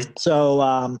 Mm-hmm.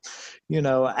 So, you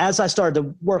know, as I started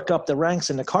to work up the ranks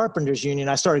in the Carpenters Union,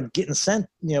 I started getting sent,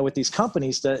 you know, with these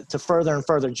companies to further and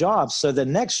further jobs. So the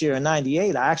next year in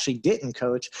 '98, I actually didn't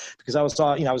coach because I was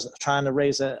trying to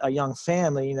raise a young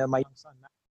family, you know, my young son,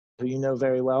 who you know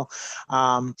very well.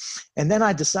 And then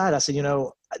I decided, I said, you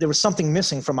know, there was something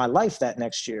missing from my life that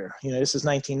next year. You know, this is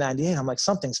 1998. I'm like,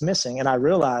 something's missing. And I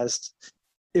realized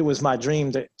it was my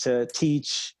dream to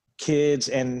teach kids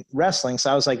and wrestling.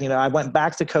 So I was like, I went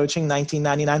back to coaching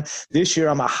 1999. This year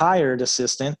I'm a hired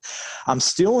assistant. I'm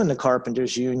still in the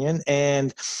Carpenters Union.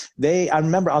 And I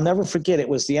remember, I'll never forget, it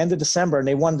was the end of December and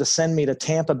they wanted to send me to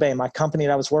Tampa Bay. My company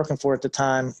that I was working for at the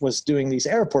time was doing these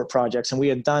airport projects, and we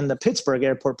had done the Pittsburgh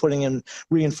airport, putting in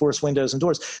reinforced windows and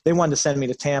doors. They wanted to send me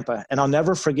to Tampa. And I'll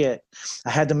never forget, I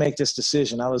had to make this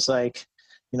decision. I was like,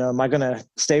 am I going to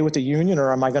stay with the union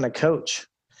or am I going to coach?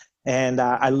 And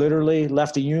I literally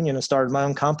left the union and started my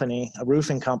own company, a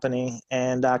roofing company,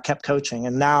 and kept coaching.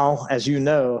 And now, as you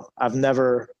know, I've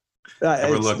never looked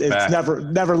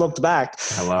back.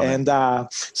 I love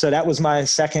it. So that was my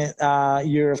second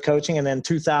year of coaching. And then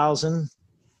 2000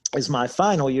 is my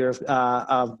final year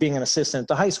of being an assistant at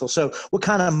the high school. So what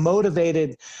kind of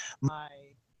motivated my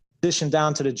transition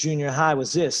down to the junior high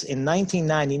was this. In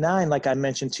 1999, like I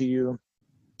mentioned to you,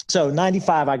 so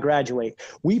 95, I graduate.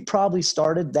 We probably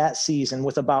started that season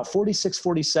with about 46,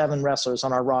 47 wrestlers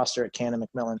on our roster at Canon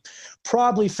McMillan.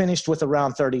 Probably finished with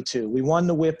around 32. We won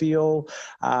the WPIAL.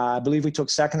 I believe we took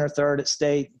second or third at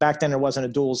state. Back then there wasn't a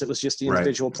duels. It was just the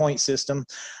individual point system.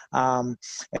 And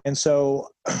so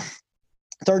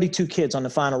 32 kids on the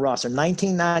final roster.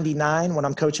 1999, when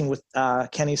I'm coaching with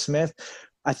Kenny Smith,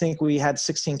 I think we had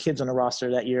 16 kids on the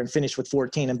roster that year and finished with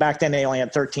 14. And back then they only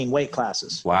had 13 weight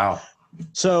classes. Wow.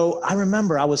 So I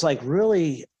remember I was like,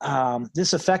 really,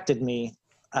 this affected me.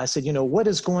 I said, what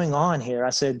is going on here?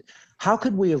 I said, how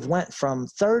could we have went from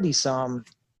 30 some,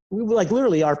 we were like,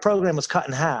 literally our program was cut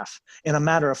in half in a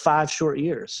matter of 5 short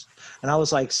years. And I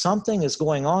was like, something is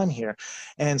going on here.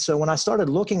 And so when I started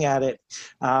looking at it,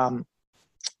 from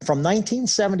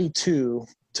 1972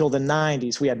 till the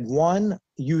 90s, we had one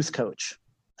youth coach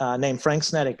named Frank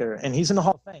Snedeker, and he's in the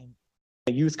Hall of Fame,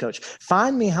 a youth coach.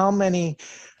 Find me how many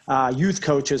youth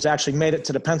coaches actually made it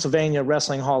to the Pennsylvania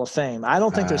Wrestling Hall of Fame. I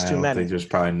don't think there's too many. I don't think there's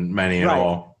probably many at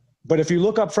all. But if you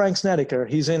look up Frank Snedeker,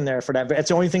 he's in there for that. That's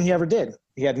the only thing he ever did.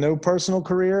 He had no personal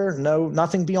career,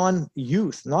 nothing beyond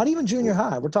youth, not even junior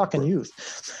high. We're talking youth.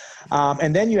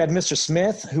 And then you had Mr.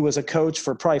 Smith, who was a coach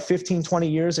for probably 15, 20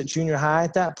 years at junior high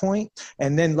at that point.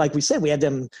 And then, like we said, we had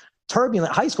them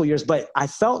turbulent high school years, but I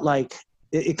felt like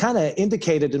it kind of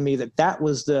indicated to me that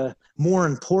was the more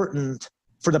important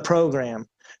for the program.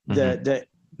 The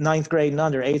 9th grade and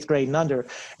under, 8th grade and under.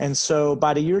 And so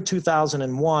by the year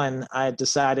 2001, I had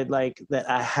decided that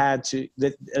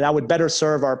I would better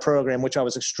serve our program, which I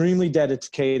was extremely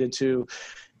dedicated to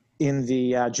in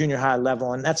the junior high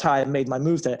level. And that's how I made my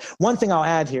move there. One thing I'll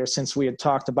add here, since we had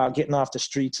talked about getting off the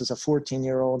streets as a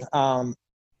 14-year-old,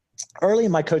 early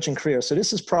in my coaching career. So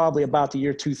this is probably about the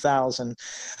year 2000.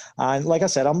 And like I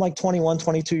said, I'm like 21,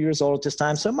 22 years old at this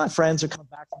time. So my friends are coming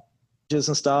back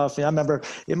and stuff. And I remember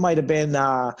it might have been,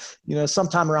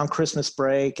 sometime around Christmas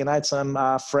break, and I had some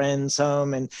friends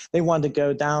home, and they wanted to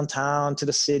go downtown to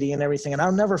the city and everything. And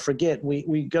I'll never forget,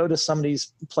 we go to some of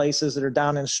these places that are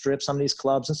down in the strip, some of these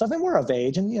clubs and stuff, and we're of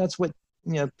age, and it's what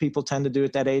people tend to do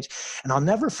at that age. And I'll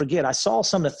never forget, I saw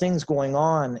some of the things going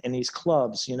on in these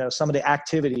clubs, some of the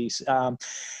activities. And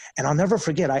I'll never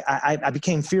forget, I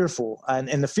became fearful.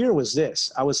 And the fear was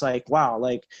this. I was like, wow,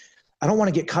 I don't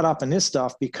want to get caught up in this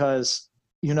stuff because,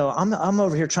 I'm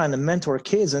over here trying to mentor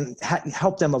kids and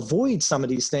help them avoid some of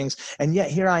these things. And yet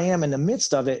here I am in the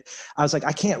midst of it. I was like,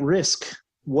 I can't risk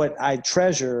what I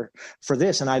treasure for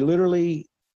this. And I literally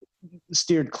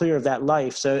steered clear of that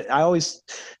life. So I always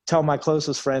tell my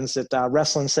closest friends that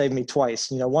wrestling saved me twice,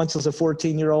 once as a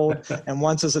 14-year-old and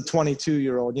once as a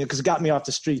 22-year-old, because it got me off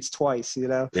the streets twice,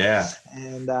 Yeah.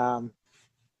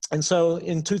 And so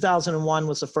in 2001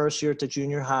 was the first year at the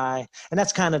junior high. And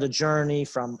that's kind of the journey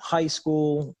from high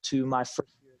school to my first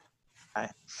year at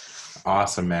high.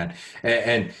 Awesome, man.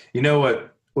 And you know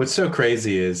what's so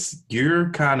crazy is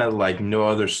you're kind of like no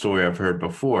other story I've heard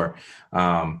before.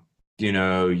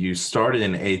 You started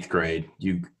in 8th grade.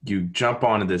 You jump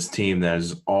onto this team that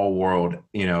is all world,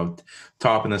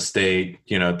 top in the state,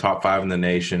 top 5 in the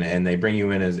nation. And they bring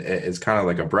you in as kind of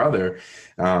like a brother.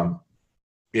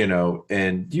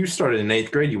 And you started in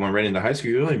 8th grade, you went right into high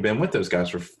school. You've only been with those guys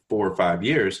for 4 or 5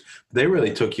 years. They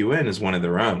really took you in as one of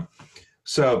their own.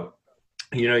 So,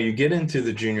 you get into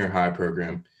the junior high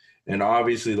program, and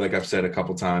obviously, like I've said a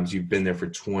couple times, you've been there for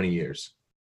 20 years.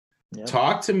 Yep.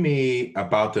 Talk to me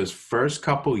about those first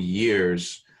couple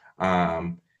years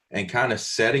and kind of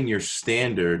setting your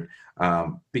standard,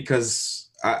 because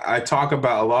I talk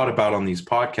about a lot about on these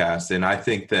podcasts, and I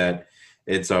think that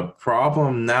it's a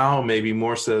problem now, maybe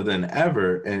more so than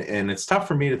ever. And it's tough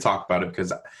for me to talk about it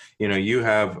because, you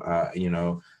have,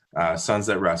 sons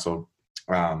that wrestled.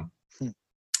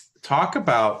 Talk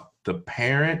about the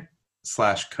parent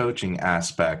 / coaching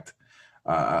aspect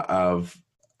of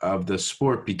the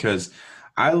sport, because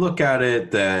I look at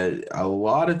it that a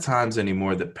lot of times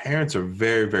anymore that parents are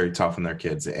very, very tough on their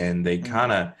kids, and they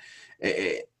kind of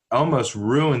it almost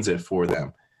ruins it for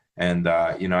them. And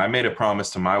I made a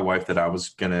promise to my wife that I was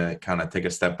gonna kind of take a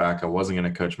step back. I wasn't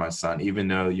gonna coach my son, even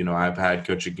though I've had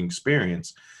coaching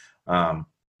experience.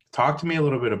 Talk to me a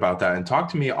little bit about that, and talk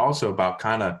to me also about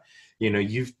kind of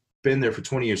you've been there for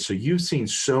 20 years, so you've seen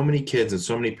so many kids and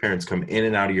so many parents come in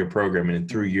and out of your program and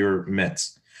through your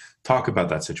midst. Talk about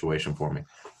that situation for me.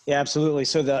 Yeah, absolutely.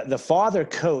 So the father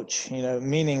coach,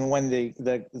 meaning when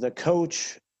the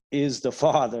coach is the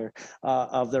father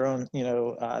of their own,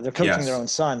 they're coaching their own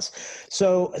sons.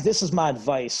 So this is my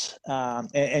advice,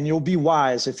 and you'll be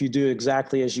wise if you do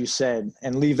exactly as you said,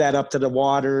 and leave that up to the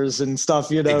Waters and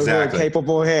stuff, Exactly.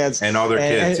 capable hands. And all their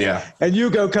kids, And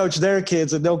you go coach their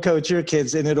kids, and they'll coach your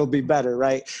kids, and it'll be better,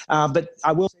 right? But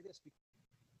I will say this.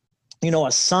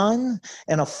 A son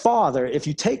and a father, if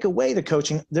you take away the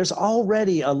coaching, there's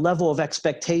already a level of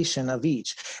expectation of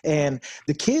each. And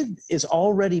the kid is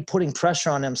already putting pressure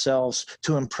on themselves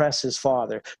to impress his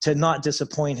father, to not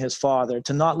disappoint his father,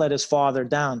 to not let his father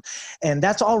down. And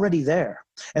that's already there.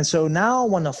 And so now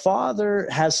when the father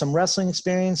has some wrestling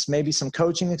experience, maybe some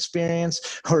coaching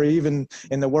experience, or even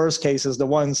in the worst cases,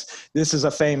 this is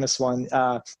a famous one,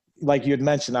 like you had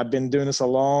mentioned, I've been doing this a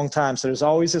long time. So there's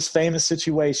always this famous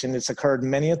situation. It's occurred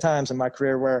many a times in my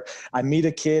career where I meet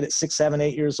a kid at 6, 7,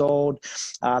 8 years old.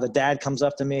 The dad comes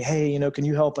up to me, hey, can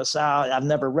you help us out? I've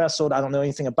never wrestled. I don't know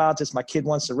anything about this. My kid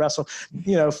wants to wrestle.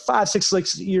 5,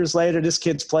 6 years later, this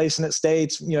kid's placing at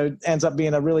states, ends up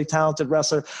being a really talented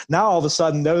wrestler. Now, all of a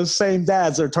sudden, those same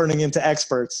dads are turning into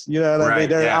experts. You know what I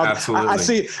mean?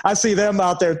 Absolutely. I see them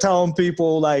out there telling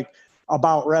people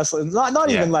about wrestling,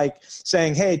 not even like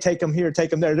saying, hey, take them here, take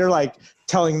them there. They're like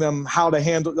telling them how to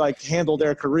handle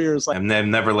their careers. And they've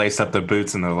never laced up the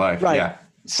boots in their life. Right. Yeah.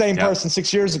 Same person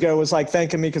 6 years ago was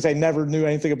thanking me because they never knew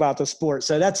anything about the sport.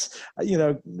 So that's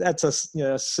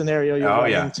a scenario you're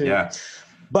running into. Yeah.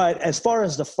 But as far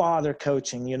as the father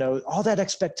coaching, all that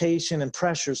expectation and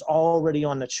pressure is already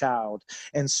on the child.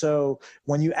 And so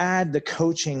when you add the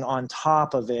coaching on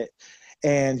top of it,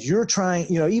 and you're trying,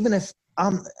 even if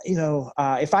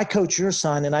if I coach your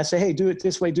son and I say, hey, do it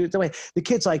this way, do it that way, the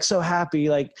kid's so happy,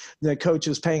 the coach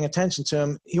is paying attention to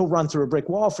him, he'll run through a brick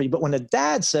wall for you. But when the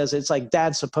dad says it, it's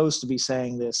dad's supposed to be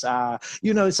saying this,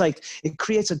 it's it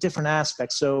creates a different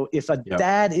aspect. So if a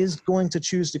dad is going to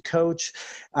choose to coach,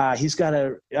 he's got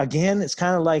to, again, it's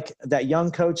kind of like that young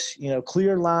coach,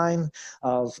 clear line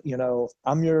of,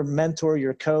 I'm your mentor,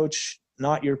 your coach,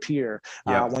 not your peer.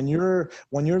 When you're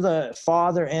the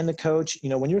father and the coach,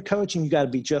 when you're coaching, you got to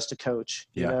be just a coach,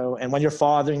 and when you're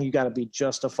fathering, you got to be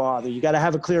just a father. You got to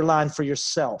have a clear line for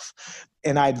yourself.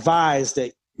 And I advise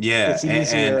that. Yeah. It's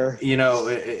easier.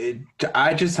 And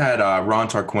I just had Ron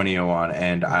Tarquinio on,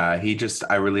 and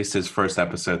I released his first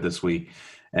episode this week.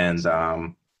 And,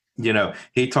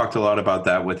 he talked a lot about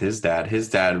that with his dad. His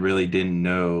dad really didn't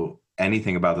know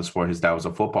anything about the sport. His dad was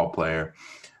a football player,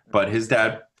 but his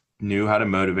dad knew how to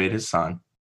motivate his son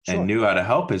and knew how to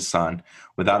help his son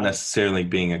without necessarily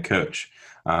being a coach,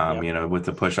 with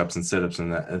the push-ups and sit-ups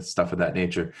and that stuff of that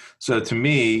nature. So to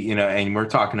me, and we're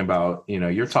talking about,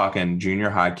 you're talking junior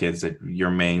high kids that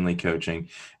you're mainly coaching,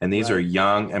 and these are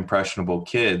young, impressionable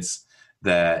kids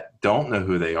that don't know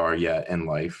who they are yet in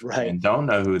life and don't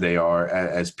know who they are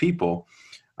as people.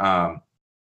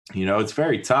 It's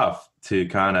very tough to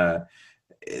kind of,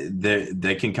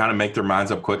 they can kind of make their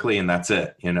minds up quickly, and that's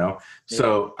it,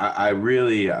 So I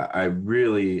really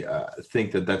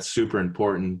think that that's super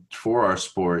important for our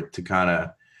sport to kind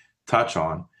of touch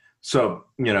on. So,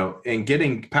 in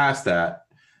getting past that,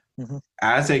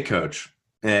 as a coach,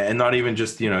 and not even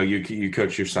just, you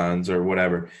coach your sons or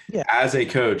whatever, as a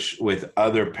coach with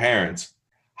other parents,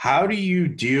 how do you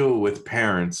deal with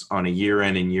parents on a year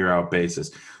in and year out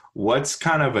basis? What's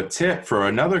kind of a tip for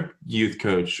another youth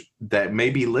coach that may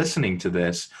be listening to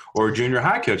this, or a junior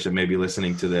high coach that may be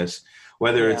listening to this,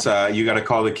 whether it's you got to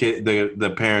call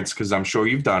the parents, because I'm sure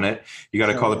you've done it. You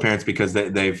got to call the parents because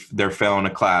they're failing a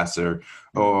class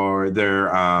or they're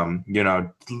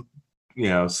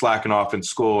slacking off in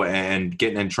school and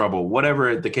getting in trouble,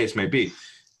 whatever the case may be.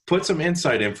 Put some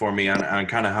insight in for me on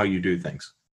kind of how you do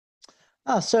things.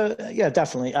 So yeah,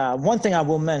 definitely. One thing I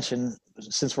will mention,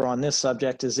 since we're on this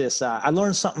subject, is this. I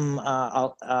learned something,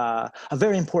 a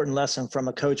very important lesson from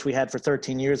a coach we had for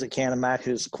 13 years at Canon-Mac,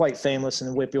 who's quite famous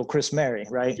in Whitfield, Chris Mary,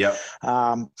 right? Yep.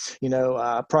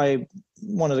 Probably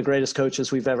one of the greatest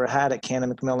coaches we've ever had at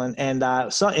Canon McMillan.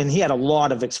 And he had a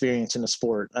lot of experience in the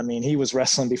sport. I mean, he was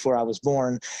wrestling before I was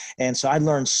born. And so I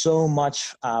learned so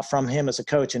much from him as a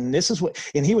coach. And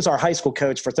he was our high school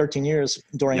coach for 13 years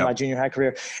during my junior high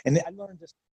career. And I learned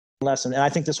this lesson, and I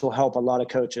think this will help a lot of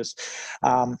coaches.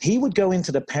 He would go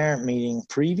into the parent meeting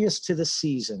previous to the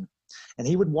season, and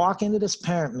he would walk into this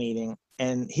parent meeting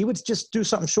and he would just do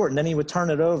something short, and then he would turn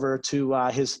it over to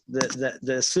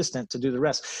the assistant to do the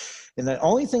rest. And the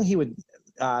only thing he would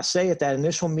say at that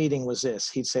initial meeting was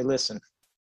this. He'd say, listen,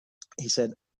 he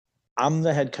said, I'm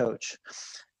the head coach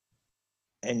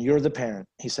and you're the parent.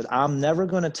 He said, I'm never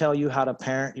going to tell you how to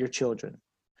parent your children,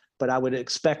 but I would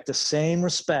expect the same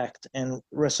respect and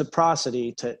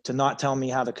reciprocity to not tell me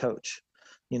how to coach.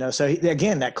 So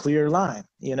again, that clear line,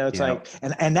 it's like,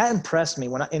 and that impressed me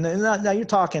now you're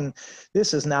talking,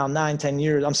 this is now 9-10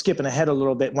 years. I'm skipping ahead a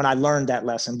little bit when I learned that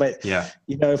lesson, but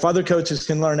if other coaches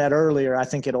can learn that earlier, I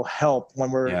think it'll help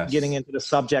when we're getting into the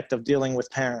subject of dealing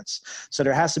with parents. So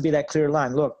there has to be that clear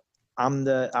line. Look,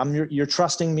 you're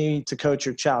trusting me to coach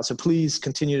your child. So please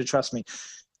continue to trust me.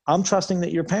 I'm trusting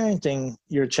that you're parenting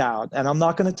your child, and I'm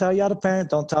not going to tell you how to parent.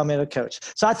 Don't tell me how to coach.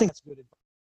 So I think it's good advice.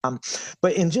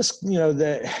 But in just,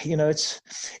 it's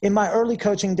in my early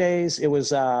coaching days, it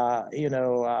was,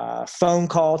 phone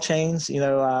call chains,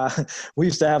 we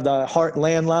used to have the heart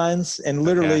landlines, and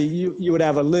literally you would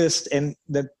have a list, and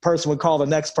the person would call the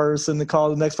next person to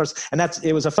call the next person. And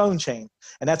it was a phone chain,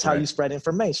 and that's how you spread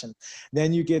information.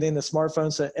 Then you get into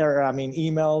smartphones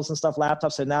emails and stuff,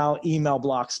 laptops. And now email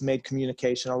blocks made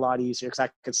communication a lot easier because I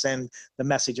could send the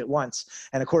message at once.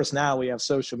 And of course, now we have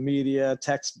social media,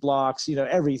 text blocks,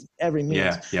 every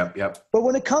means. But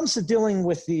when it comes to dealing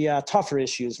with the tougher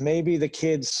issues, maybe the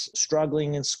kid's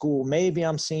struggling in school, maybe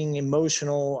I'm seeing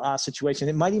emotional situation.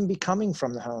 It might even be coming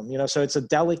from the home, so it's a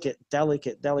delicate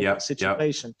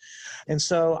situation. And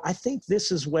so I think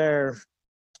this is where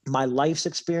my life's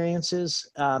experiences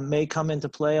may come into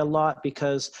play a lot,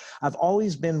 because I've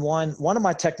always been one of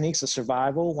my techniques of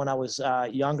survival when I was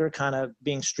younger, kind of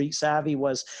being street savvy,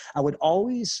 was I would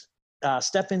always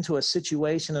step into a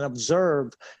situation and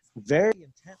observe very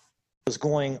intently what was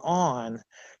going on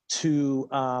to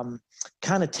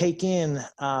kind of take in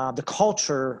the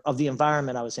culture of the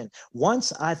environment I was in.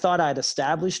 Once I thought I'd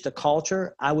established a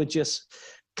culture, I would just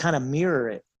kind of mirror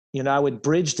it. I would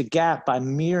bridge the gap by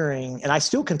mirroring, and I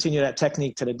still continue that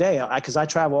technique to today because I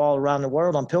travel all around the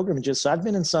world on pilgrimages. So I've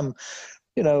been in some,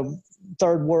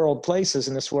 third world places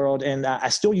in this world, and I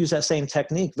still use that same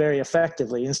technique very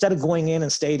effectively. Instead of going in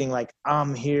and stating like,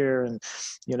 I'm here and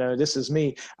this is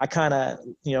me, I kind of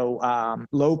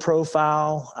low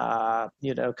profile,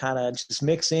 kind of just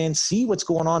mix in, see what's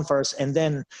going on first, and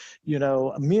then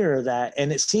mirror that.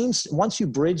 And it seems once you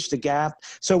bridge the gap,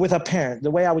 so with a parent,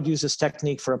 the way I would use this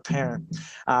technique for a parent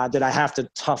that I have to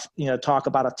talk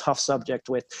about a tough subject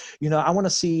with, I want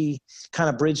to see, kind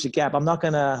of bridge the gap. I'm not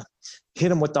going to hit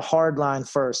them with the hard line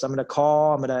first. I'm going to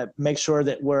call, I'm going to make sure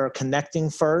that we're connecting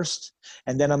first,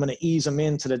 and then I'm going to ease them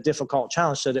into the difficult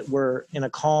challenge so that we're in a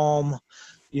calm,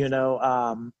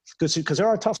 because there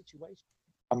are tough situations.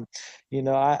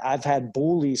 I've had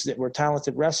bullies that were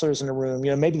talented wrestlers in the room.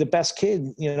 Maybe the best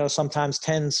kid, sometimes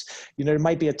tends, there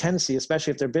might be a tendency,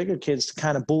 especially if they're bigger kids, to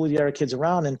kind of bully the other kids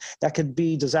around. And that could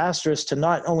be disastrous to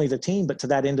not only the team, but to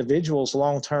that individual's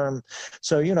long-term.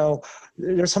 So,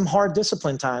 there's some hard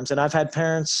discipline times. And I've had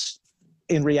parents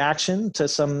in reaction to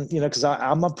some, because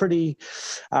I'm a pretty,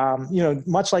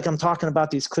 much like I'm talking about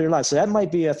these clear lines. So that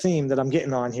might be a theme that I'm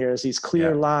getting on here, is these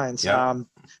clear lines.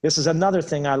 This is another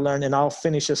thing I learned, and I'll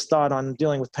finish this thought on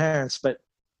dealing with parents, but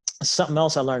something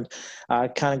else I learned,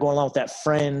 kind of going along with that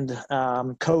friend,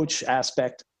 coach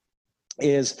aspect,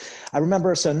 is I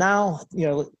remember, so now,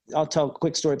 I'll tell a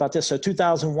quick story about this. So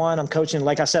 2001, I'm coaching,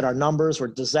 like I said, our numbers were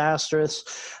disastrous.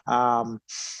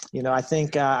 I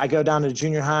think I go down to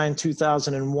junior high in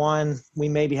 2001. We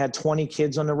maybe had 20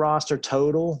 kids on the roster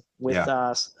total with,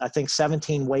 I think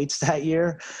 17 weights that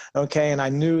year. Okay. And I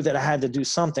knew that I had to do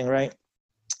something, right?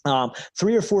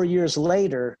 3 or 4 years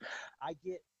later, I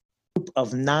get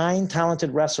of 9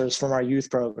 talented wrestlers from our youth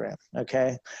program.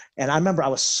 Okay. And I remember I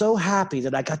was so happy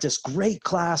that I got this great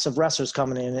class of wrestlers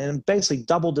coming in and basically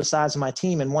doubled the size of my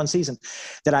team in one season,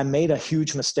 that I made a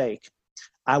huge mistake.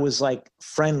 I was like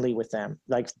friendly with them.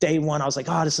 Like day one, I was like,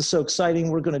 oh, this is so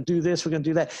exciting. We're going to do this. We're going to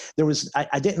do that.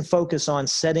 I didn't focus on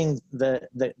setting the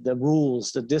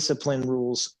rules, the discipline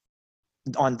rules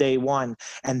on day one.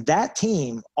 And that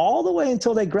team, all the way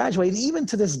until they graduate, even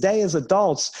to this day as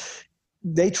adults,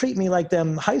 they treat me like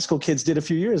them high school kids did a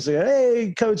few years ago.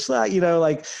 Hey, Coach Slack,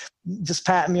 like just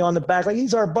patting me on the back, like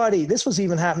he's our buddy. This was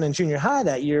even happening in junior high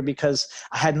that year because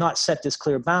I had not set this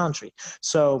clear boundary.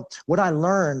 So what I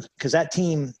learned, because that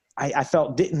team, I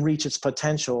felt didn't reach its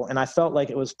potential. And I felt like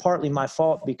it was partly my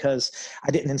fault because I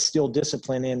didn't instill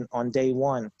discipline in on day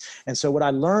one. And so what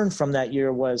I learned from that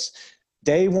year was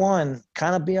day one,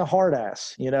 kind of be a hard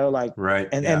ass, right.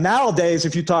 And nowadays,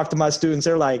 if you talk to my students,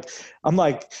 they're like,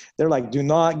 do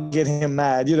not get him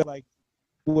mad.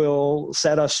 Will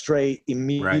set us straight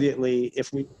immediately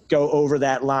if we go over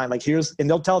that line. And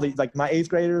they'll tell my 8th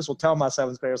graders will tell my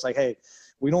 7th graders, hey,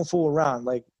 we don't fool around.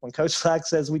 When Coach Slack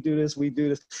says we do this,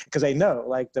 because they know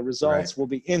the results will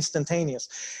be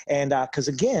instantaneous. And because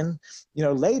again,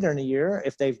 later in the year,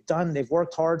 if they've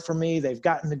worked hard for me, they've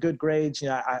gotten the good grades,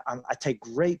 I take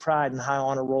great pride in high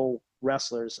honor roll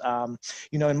wrestlers.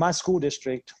 In my school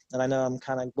district, and I know I'm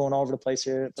kind of going all over the place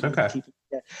here. But it's okay.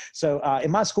 So in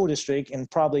my school district, and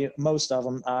probably most of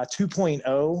them,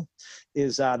 2.0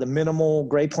 is the minimal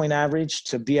grade point average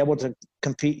to be able to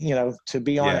compete, to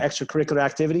be on an extracurricular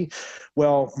activity.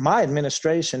 Well, my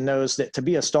administration knows that to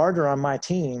be a starter on my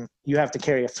team, you have to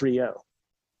carry a 3.0.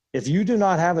 If you do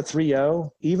not have a 3.0,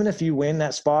 even if you win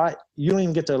that spot, you don't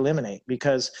even get to eliminate,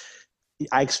 because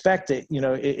I expect it,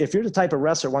 if you're the type of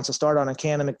wrestler who wants to start on a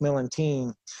Cannon McMillan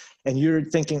team, and you're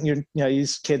thinking,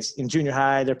 these kids in junior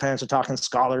high, their parents are talking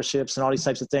scholarships and all these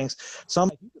types of things.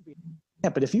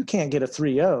 But if you can't get a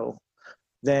 3.0,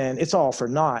 then it's all for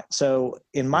naught. So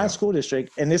in my school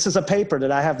district, and this is a paper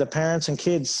that I have the parents and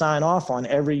kids sign off on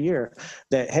every year,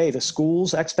 that, hey, the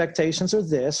school's expectations are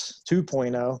this,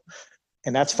 2.0,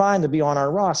 and that's fine to be on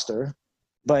our roster.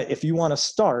 But if you want to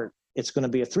start, it's going to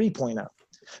be a 3.0.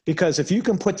 Because if you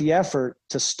can put the effort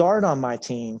to start on my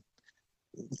team,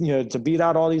 to beat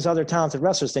out all these other talented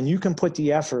wrestlers, then you can put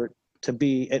the effort to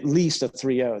be at least a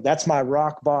 3.0. That's my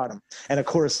rock bottom. And of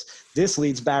course, this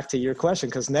leads back to your question,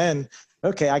 because then,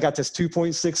 okay, I got this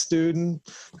 2.6 student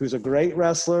who's a great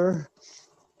wrestler.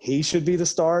 He should be the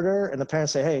starter. And the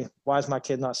parents say, hey, why is my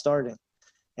kid not starting?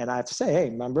 And I have to say, hey,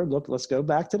 remember, look, let's go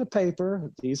back to the paper.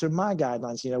 These are my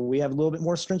guidelines. We have a little bit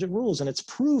more stringent rules, and it's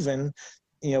proven.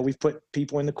 We've put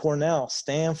people into Cornell,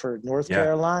 Stanford, North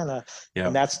Carolina,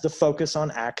 and that's the focus on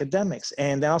academics.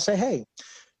 And then I'll say, hey,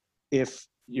 if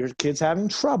your kid's having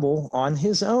trouble on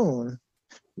his own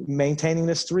maintaining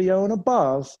this 3.0 and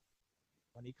above,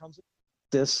 when he comes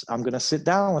this, I'm going to sit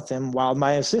down with him while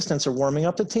my assistants are warming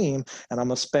up the team, and I'm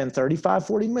going to spend 35,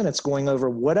 40 minutes going over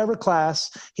whatever class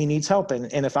he needs help in.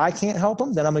 And if I can't help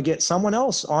him, then I'm going to get someone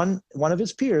else on one of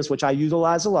his peers, which I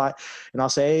utilize a lot. And I'll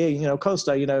say, hey,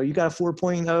 Costa, you got a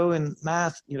 4.0 in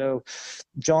math,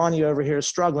 John, you over here is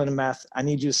struggling in math. I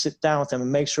need you to sit down with him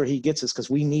and make sure he gets this, because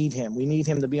we need him. We need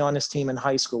him to be on this team in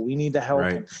high school. We need to help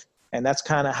him. And that's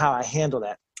kind of how I handle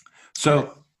that.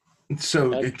 So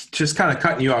it's just kind of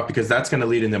cutting you off, because that's going to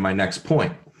lead into my next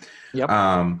point. Yep.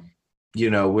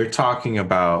 We're talking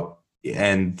about,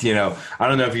 and, I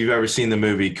don't know if you've ever seen the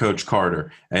movie Coach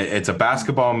Carter. It's a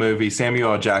basketball movie,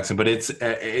 Samuel L. Jackson, but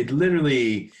it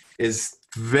literally is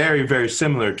very, very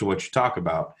similar to what you talk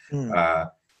about.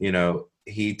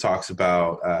 He talks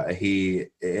about, he,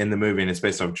 in the movie, and it's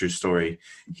based on a true story,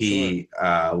 he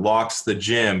locks the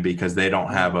gym because they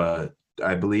don't have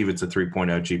I believe it's a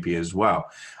 3.0 GPA as well,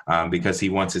 because he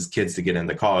wants his kids to get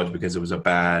into college because it was a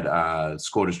bad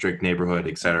school district, neighborhood,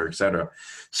 et cetera, et cetera.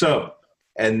 So,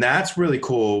 and that's really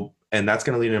cool. And that's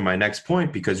going to lead into my next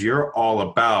point, because you're all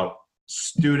about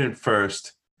student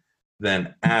first,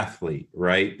 then athlete,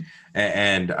 right?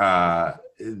 And a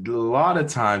lot of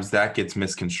times that gets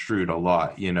misconstrued a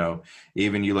lot.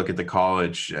 Even you look at the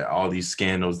college, all these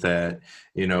scandals that,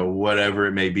 whatever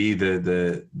it may be,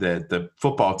 the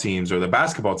football teams or the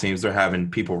basketball teams, they're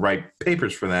having people write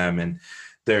papers for them, and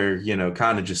they're,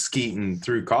 kind of just skeeting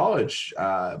through college.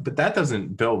 But that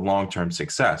doesn't build long-term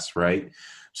success, right?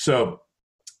 So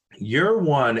you're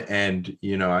one, and,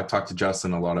 I talked to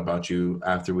Justin a lot about you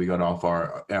after we got off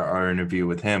our interview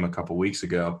with him a couple weeks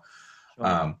ago.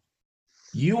 Sure.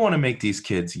 You want to make these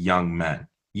kids young men.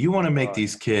 You want to make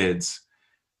these kids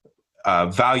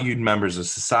valued members of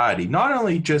society, not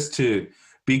only just to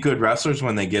be good wrestlers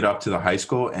when they get up to the high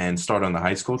school and start on the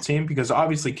high school team, because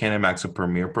obviously Cannon Mac's a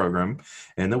premier program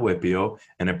in the WPIAL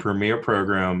and a premier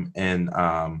program in,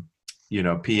 PA.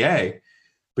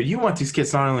 But you want these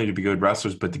kids not only to be good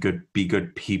wrestlers, but to be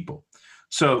good people.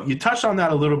 So you touched on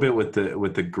that a little bit with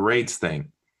the grades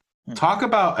thing. Talk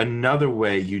about another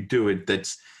way you do it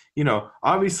that's,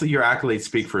 obviously your accolades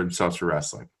speak for themselves for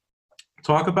wrestling.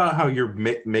 Talk about how you're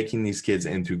making these kids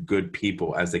into good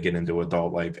people as they get into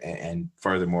adult life and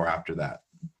furthermore after that.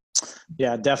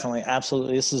 Yeah, definitely.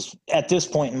 Absolutely. This is, at this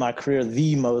point in my career,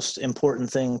 the most important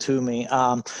thing to me.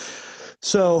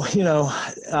 So,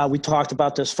 we talked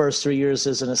about this first 3 years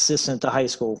as an assistant to high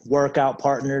school, workout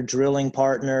partner, drilling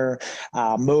partner,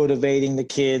 motivating the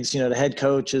kids. The head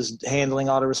coach is handling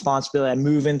all the responsibility. I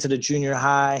move into the junior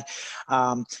high.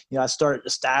 I start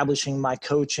establishing my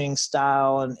coaching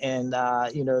style and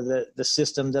the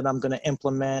system that I'm going to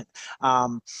implement.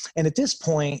 And at this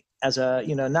point,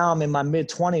 now I'm in my mid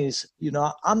 20s,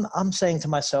 I'm saying to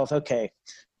myself, okay,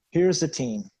 here's the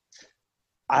team.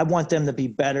 I want them to be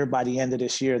better by the end of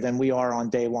this year than we are on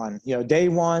day one. Day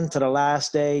one to the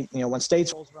last day, when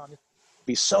states rolls around,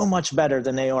 be so much better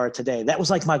than they are today. That was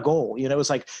like my goal. It was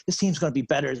like, this team's going to be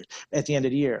better at the end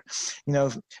of the year.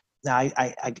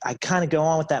 I kind of go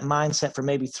on with that mindset for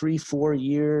maybe 3-4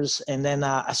 years. And then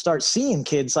I start seeing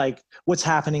kids like what's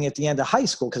happening at the end of high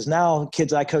school. Cause now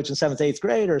kids I coach in 7th, 8th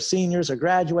grade or seniors are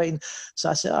graduating. So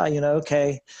I said,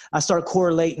 okay. I start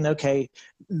correlating, okay,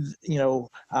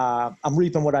 I'm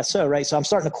reaping what I sow, right? So I'm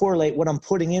starting to correlate what I'm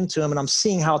putting into them and I'm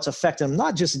seeing how it's affecting them,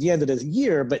 not just at the end of the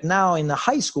year, but now in the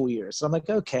high school years. So I'm like,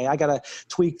 okay, I got to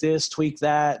tweak this, tweak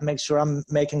that, make sure I'm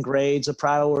making grades a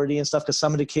priority and stuff. Cause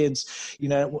some of the kids,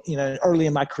 early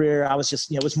in my career, I was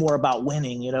just, it was more about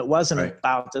winning. It wasn't right.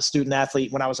 about the student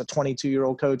athlete. When I was a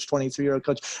 22-year-old coach, 23-year-old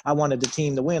coach, I wanted the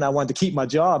team to win. I wanted to keep my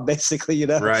job, basically,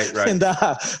 Right.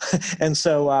 And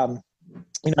so,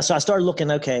 so I started looking,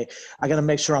 okay, I got to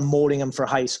make sure I'm molding them for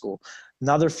high school.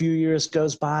 Another few years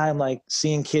goes by. I'm like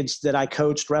seeing kids that I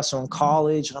coached wrestle in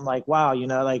college. And I'm like, wow,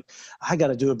 I got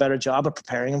to do a better job of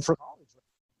preparing them for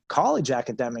college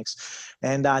academics.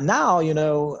 And now,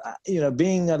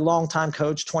 being a longtime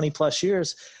coach, 20 plus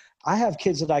years, I have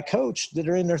kids that I coach that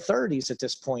are in their 30s at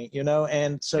this point,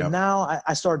 and so now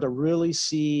I started to really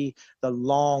see the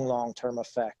long-term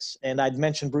effects. And I'd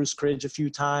mentioned Bruce Cridge a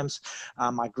few times,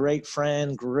 my great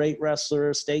friend, great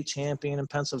wrestler, state champion in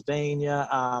Pennsylvania,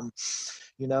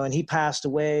 and he passed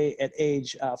away at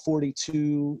age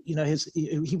 42.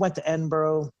 He went to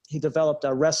Edinburgh. He developed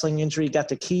a wrestling injury, got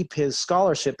to keep his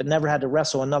scholarship, but never had to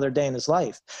wrestle another day in his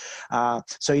life.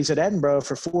 So he's at Edinburgh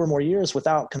for 4 more years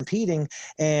without competing.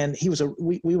 And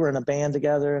we were in a band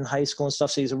together in high school and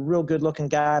stuff. So he's a real good looking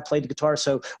guy, played the guitar.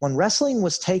 So when wrestling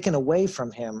was taken away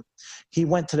from him, he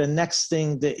went to the next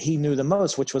thing that he knew the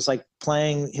most, which was like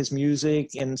playing his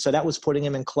music. And so that was putting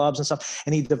him in clubs and stuff.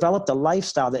 And he developed a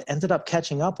lifestyle that ended up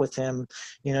catching up with him,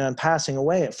 and passing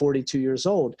away at 42 years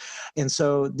old. And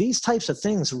so these types of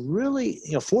things really,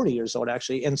 40 years old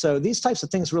actually. And so these types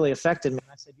of things really affected me.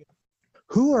 I said,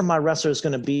 who are my wrestlers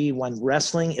going to be when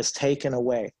wrestling is taken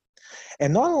away?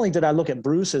 And not only did I look at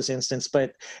Bruce's instance,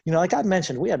 but, like I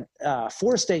mentioned, we had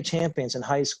 4 state champions in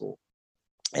high school.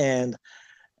 And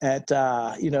at,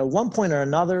 one point or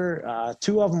another,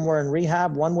 2 of them were in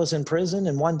rehab, 1 was in prison,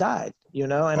 and 1 died, and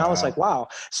wow. I was like, wow.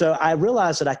 So I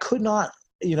realized that I could not,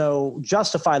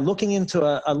 justify looking into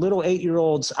a little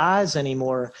 8-year-old's eyes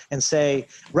anymore and say,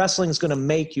 wrestling is going to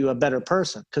make you a better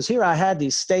person. Because here I had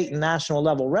these state and national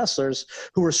level wrestlers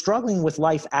who were struggling with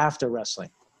life after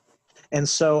wrestling. And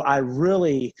so I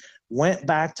really went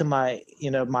back to my,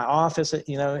 my office,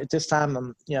 at this time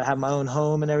I'm, have my own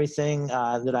home and everything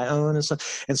that I own and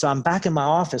stuff. And so I'm back in my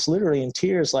office, literally in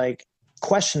tears, like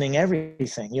questioning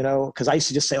everything, because I used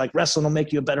to just say like, wrestling will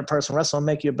make you a better person. Wrestling will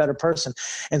make you a better person.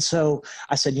 And so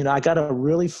I said, I got to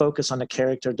really focus on the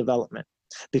character development,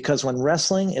 because when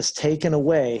wrestling is taken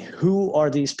away, who are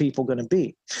these people going to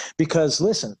be? Because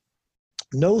listen,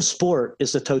 no sport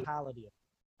is the totality.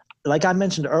 Like I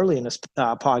mentioned early in this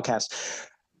podcast,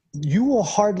 you will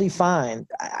hardly find,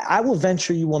 I will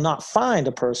venture you will not find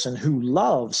a person who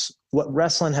loves what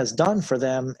wrestling has done for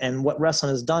them and what wrestling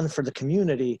has done for the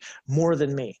community more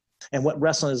than me, and what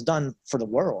wrestling has done for the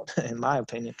world, in my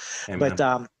opinion. Amen.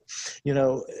 But,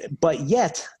 but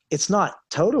yet it's not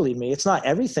totally me. It's not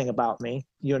everything about me,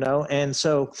 And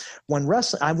so when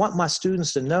wrestling, I want my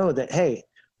students to know that, hey,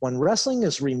 when wrestling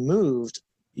is removed,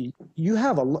 you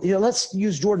have let's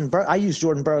use Jordan Burroughs. I use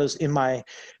Jordan Burroughs in my,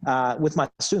 with my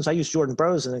students. I use Jordan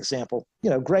Burroughs as an example,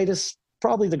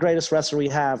 probably the greatest wrestler we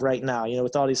have right now,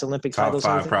 with all these Olympic titles.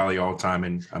 Top 5 probably all time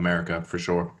in America for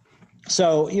sure.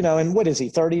 So, and what is he,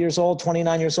 30 years old,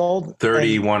 29 years old?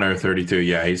 31 or 32.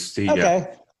 Yeah. Okay.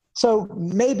 Yeah. So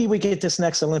maybe we get this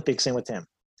next Olympics in with him.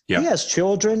 Yep. He has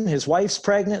children. His wife's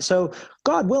pregnant. So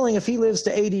God willing, if he lives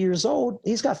to 80 years old,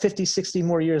 he's got 50, 60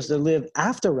 more years to live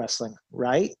after wrestling,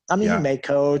 right? I mean, He may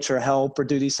coach or help or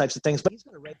do these types of things, but he's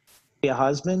going to raise be a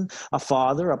husband, a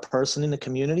father, a person in the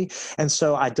community. And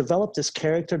so I developed this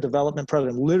character development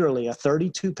program, literally a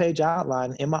 32-page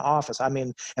outline in my office. I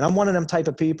mean, and I'm one of them type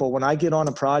of people, when I get on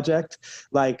a project,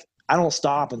 like, I don't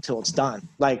stop until it's done.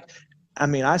 Like, I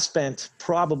mean, I spent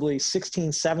probably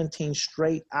 16, 17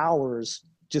 straight hours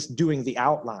just doing the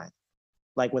outline,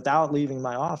 like without leaving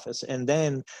my office, and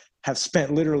then have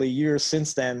spent literally years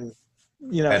since then,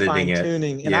 fine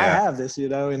tuning. And I have this,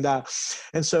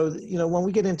 and so, when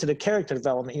we get into the character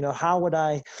development, how would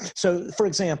so for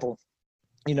example,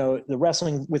 the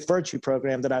Wrestling with Virtue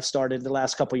program that I've started the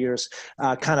last couple of years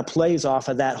kind of plays off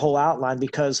of that whole outline,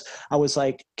 because I was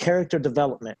like, character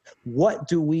development. What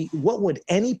would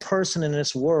any person in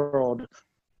this world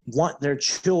want their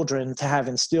children to have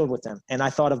instilled with them? And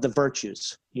I thought of the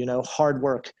virtues, hard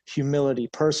work, humility,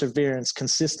 perseverance,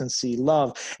 consistency,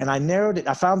 love. And I narrowed it.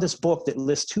 I found this book that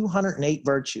lists 208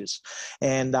 virtues,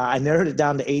 and I narrowed it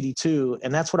down to 82.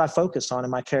 And that's what I focus on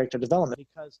in my character development,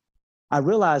 because I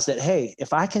realized that, hey,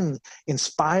 if I can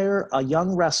inspire a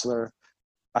young wrestler,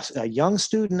 a young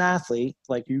student athlete,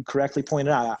 like you correctly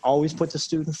pointed out, I always put the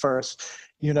student first,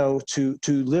 to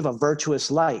live a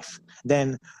virtuous life,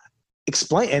 then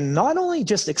explain, and not only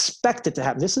just expect it to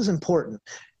happen. This is important.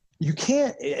 You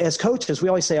can't, as coaches, we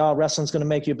always say, oh, wrestling's going to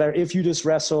make you better if you just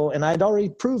wrestle. And I'd already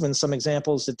proven some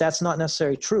examples that that's not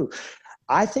necessarily true.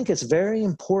 I think it's very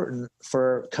important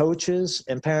for coaches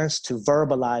and parents to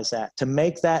verbalize that, to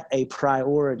make that a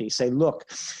priority. Say, look,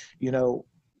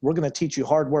 we're going to teach you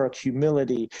hard work,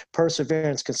 humility,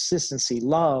 perseverance, consistency,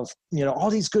 love, all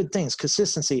these good things,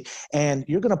 consistency. And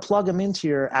you're going to plug them into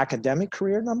your academic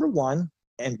career, number one,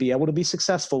 and be able to be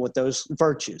successful with those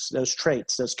virtues, those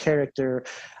traits, those character.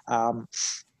 And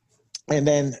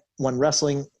then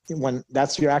when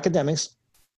that's your academics,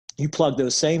 you plug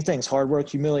those same things, hard work,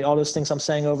 humility, all those things I'm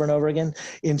saying over and over again,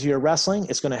 into your wrestling.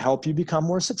 It's going to help you become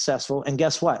more successful. And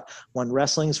guess what? When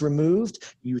wrestling's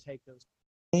removed, you take those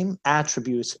same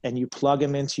attributes and you plug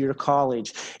them into your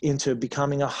college, into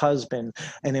becoming a husband,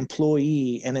 an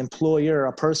employee, an employer,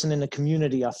 a person in the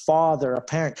community, a father, a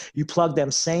parent. You plug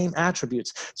them same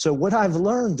attributes. So what I've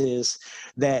learned is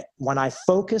that when I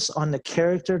focus on the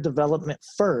character development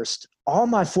first, all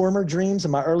my former dreams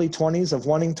in my early 20s of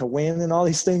wanting to win and all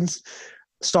these things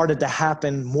started to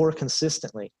happen more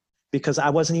consistently, because I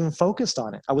wasn't even focused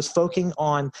on it. I was focusing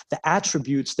on the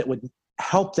attributes that would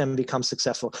help them become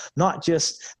successful, not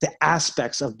just the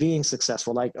aspects of being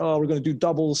successful. Like, oh, we're going to do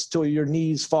doubles till your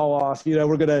knees fall off. We're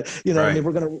going to, right. I mean,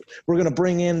 we're going to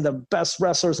bring in the best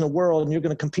wrestlers in the world, and you're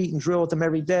going to compete and drill with them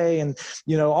every day. And,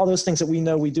 all those things that we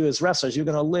know we do as wrestlers. You're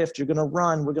going to lift, you're going to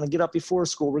run, we're going to get up before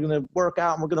school, we're going to work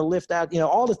out, and we're going to lift out,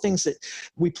 all the things that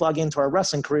we plug into our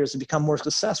wrestling careers to become more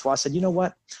successful. I said, you know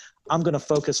what? I'm going to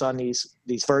focus on these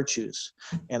virtues,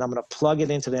 and I'm going to plug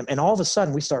it into them. And all of a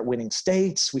sudden we start winning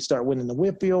states. We start winning the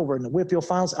Whitfield. We're in the Whitfield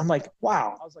finals. I'm like,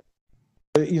 wow. I was like,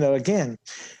 again,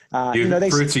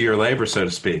 fruits of your labor, so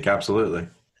to speak. Absolutely.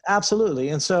 Absolutely.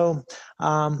 And so,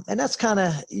 and that's kind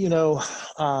of,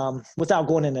 without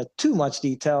going into too much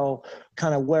detail,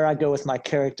 kind of where I go with my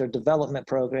character development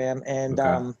program. And,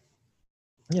 okay.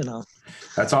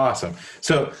 That's awesome.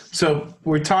 So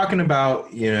we're talking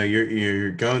about,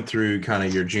 you're going through kind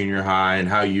of your junior high and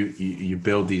how you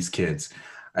build these kids.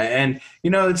 And,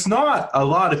 it's not a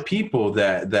lot of people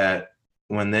that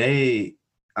when they,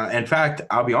 in fact,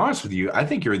 I'll be honest with you, I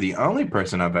think you're the only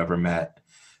person I've ever met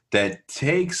that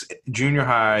takes junior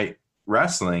high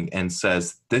wrestling and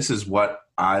says, this is what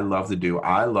I love to do.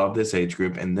 I love this age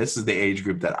group, and this is the age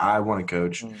group that I want to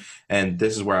coach, and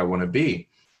this is where I want to be.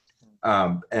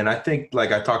 And I think,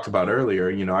 like I talked about earlier,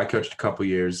 I coached a couple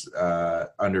years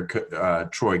under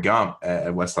Troy Gump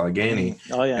at West Allegheny.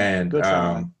 Oh yeah, and good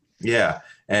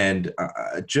and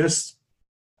just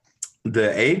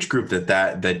the age group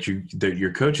that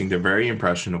you're coaching, they're very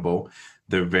impressionable,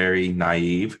 they're very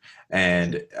naive,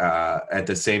 and at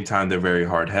the same time they're very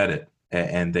hard-headed,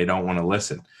 and they don't want to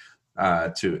listen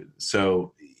to it.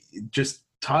 So just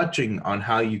touching on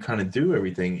how you kind of do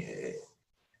everything.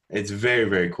 It's very,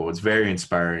 very cool. It's very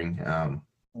inspiring.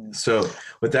 So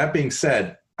with that being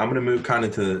said, I'm going to move kind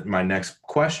of to my next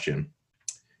question.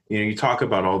 You talk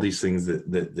about all these things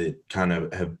that kind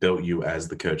of have built you as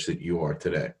the coach that you are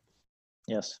today.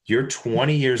 Yes. You're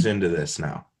 20 years into this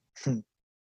now.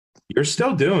 You're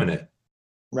still doing it.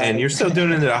 Right. And you're still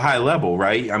doing it at a high level,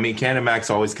 right? I mean, Canada Max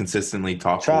always consistently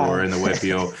top 4 in the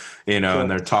Whitfield, sure. And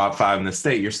they're top 5 in the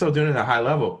state. You're still doing it at a high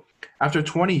level. After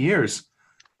 20 years,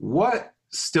 what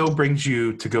still brings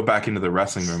you to go back into the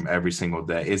wrestling room every single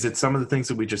day? Is it some of the things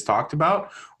that we just talked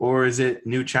about, or is it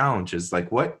new challenges? Like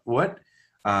what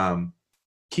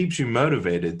keeps you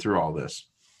motivated through all this?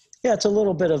 Yeah, it's a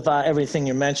little bit of everything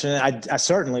you're mentioning. I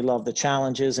certainly love the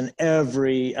challenges, and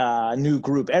every new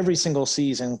group, every single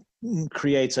season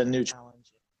creates a new challenge.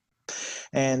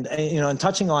 And and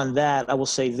touching on that, I will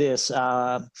say this: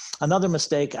 another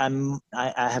mistake I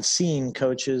have seen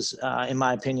coaches, in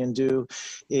my opinion, do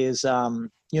is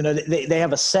they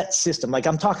have a set system. Like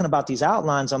I'm talking about these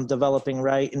outlines I'm developing,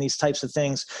 right, and these types of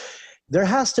things. There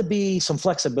has to be some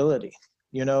flexibility,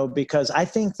 because I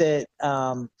think that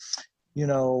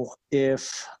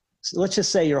if let's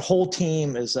just say your whole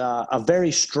team is a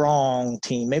very strong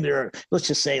team. Maybe let's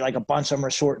just say like a bunch of them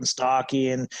are short and stocky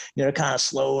and they're kind of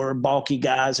slower, bulky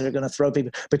guys that are going to throw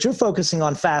people. But you're focusing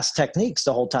on fast techniques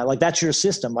the whole time. Like that's your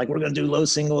system. Like we're going to do low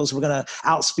singles. We're going to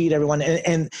outspeed everyone.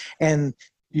 And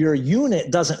your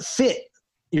unit doesn't fit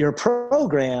your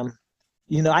program.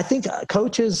 I think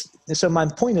coaches. So my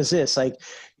point is this: like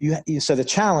so the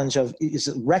challenge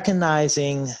is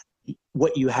recognizing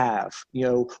what you have,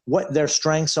 what their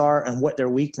strengths are and what their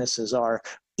weaknesses are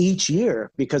each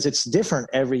year, because it's different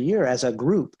every year as a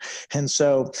group. And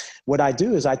so what I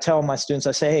do is I tell my students,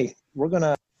 I say, hey, we're going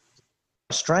to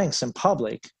strengths in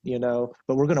public,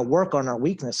 but we're going to work on our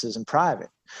weaknesses in private.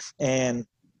 And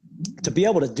to be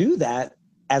able to do that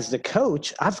as the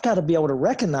coach, I've got to be able to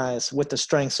recognize what the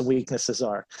strengths and weaknesses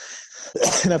are.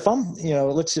 And if I'm,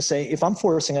 let's just say if I'm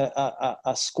forcing a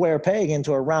square peg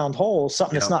into a round hole,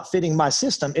 something that's not fitting my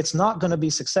system, it's not going to be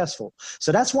successful.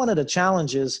 So that's one of the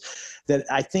challenges that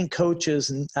I think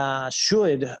coaches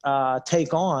should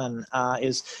take on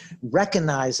is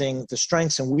recognizing the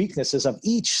strengths and weaknesses of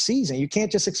each season. You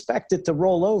can't just expect it to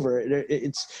roll over.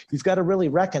 You've got to really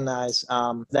recognize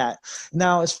that.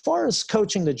 Now, as far as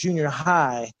coaching the junior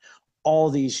high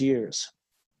all these years,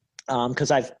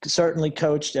 because I've certainly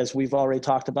coached, as we've already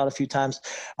talked about a few times,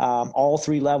 all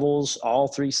three levels, all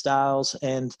three styles.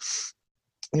 And,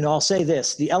 I'll say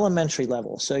this, the elementary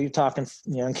level. So you're talking,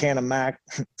 in Cannon Mac,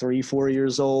 3-4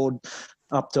 years old,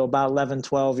 up to about 11,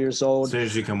 12 years old. As soon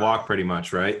as you can walk pretty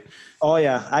much, right? Oh,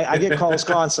 yeah. I get calls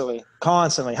constantly.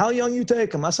 How young you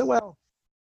take them? I said, well,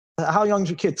 how young's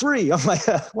your kid? 3. I'm like,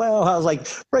 well, I was like,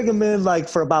 bring him in like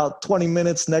for about 20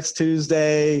 minutes next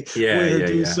Tuesday.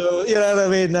 Yeah. So, you know what I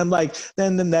mean? And I'm like,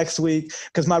 then the next week,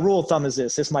 because my rule of thumb is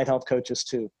this might help coaches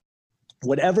too.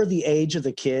 Whatever the age of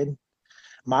the kid,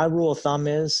 my rule of thumb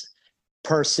is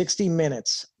per 60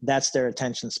 minutes, that's their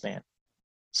attention span.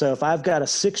 So if I've got a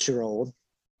 6-year-old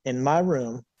in my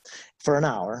room for an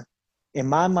hour, in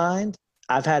my mind,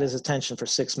 I've had his attention for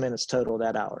 6 minutes total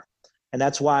that hour. And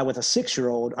that's why with a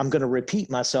 6-year-old, I'm going to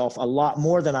repeat myself a lot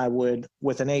more than I would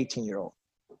with an 18-year-old,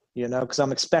 because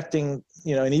I'm expecting,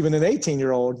 and even an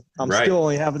 18-year-old, I'm still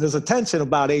only having his attention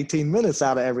about 18 minutes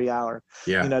out of every hour.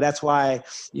 Yeah. That's why,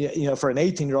 for an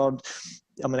 18-year-old,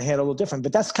 I'm going to handle a little different,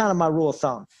 but that's kind of my rule of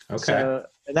thumb. Okay. So,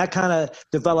 and that kind of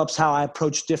develops how I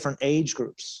approach different age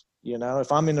groups.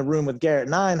 If I'm in the room with Garrett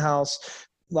Ninehouse,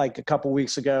 like a couple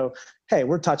weeks ago, hey,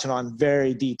 we're touching on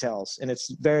very details and it's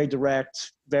very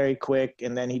direct, very quick.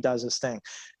 And then he does his thing.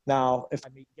 Now, if I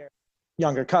meet Garrett's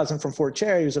younger cousin from Fort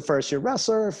Cherry, who's a first-year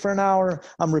wrestler for an hour,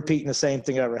 I'm repeating the same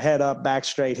thing over: head up, back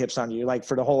straight, hips on you, like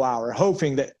for the whole hour,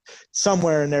 hoping that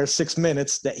somewhere in there 6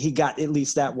 minutes that he got at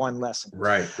least that one lesson.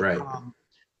 Right.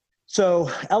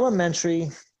 So elementary,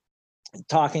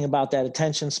 talking about that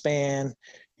attention span,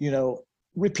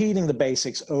 repeating the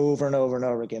basics over and over and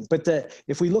over again. But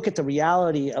if we look at the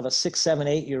reality of a 6, 7,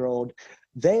 8-year-old,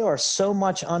 they are so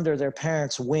much under their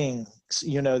parents' wings.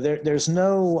 There's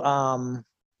no,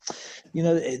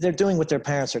 they're doing what their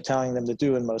parents are telling them to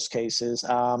do in most cases.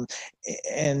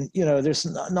 And there's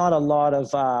not a lot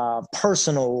of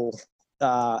personal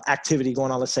activity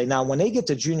going on, let's say. Now, when they get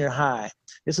to junior high,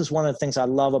 this is one of the things I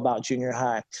love about junior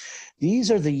high. These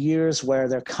are the years where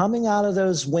they're coming out of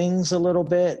those wings a little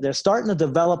bit. They're starting to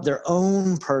develop their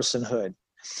own personhood.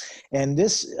 And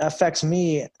this affects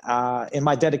me in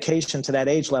my dedication to that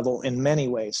age level in many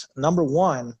ways. Number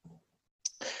one,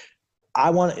 I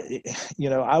want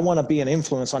to be an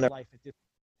influence on their life at this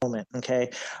moment, okay?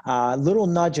 Little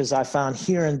nudges I found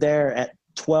here and there at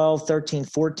 12, 13,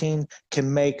 14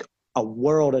 can make a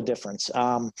world of difference.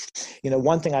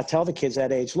 One thing I tell the kids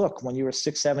that age, look, when you were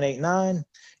 6, 7, 8, 9,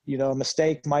 a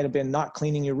mistake might have been not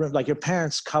cleaning your room. Like your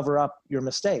parents cover up your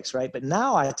mistakes, right? But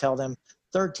now I tell them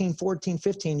 13, 14,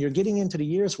 15, you're getting into the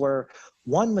years where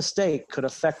one mistake could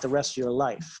affect the rest of your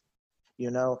life,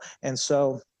 And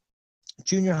so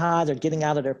junior high, they're getting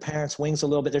out of their parents' wings a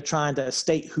little bit. They're trying to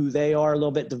state who they are a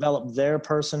little bit, develop their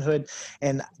personhood.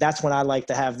 And that's when I like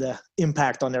to have the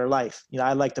impact on their life.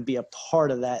 I like to be a part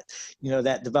of that,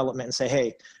 that development and say,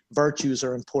 hey, virtues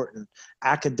are important.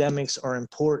 Academics are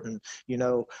important.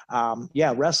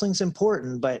 Wrestling's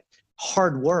important, but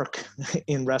hard work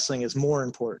in wrestling is more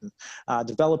important,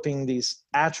 developing these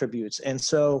attributes. And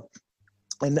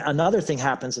another thing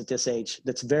happens at this age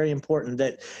that's very important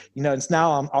that, it's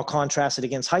now I'll contrast it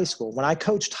against high school. When I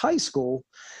coached high school,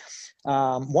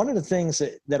 one of the things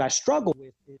that I struggle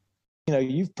with is,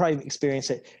 you've probably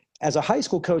experienced it as a high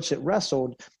school coach that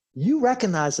wrestled. You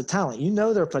recognize the talent,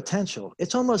 their potential.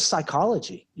 It's almost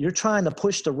psychology. You're trying to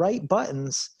push the right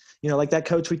buttons, like that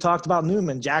coach we talked about,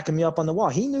 Newman, jacking me up on the wall.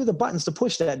 He knew the buttons to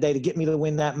push that day to get me to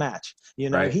win that match.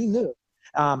 Right. He knew.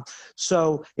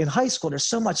 So in high school, there's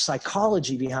so much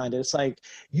psychology behind it. It's like,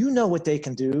 what they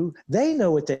can do. They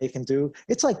know what they can do.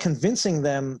 It's like convincing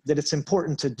them that it's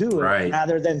important to do it, right,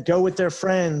 rather than go with their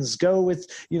friends, go with,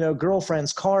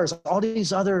 girlfriends, cars. All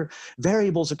these other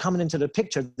variables are coming into the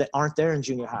picture that aren't there in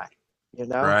junior high,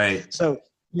 Right. So,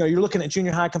 you're looking at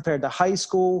junior high compared to high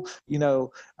school, you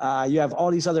have all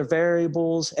these other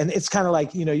variables, and it's kind of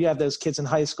like, you have those kids in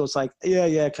high school. It's like,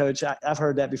 yeah, coach, I've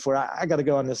heard that before. I got to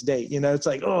go on this date, it's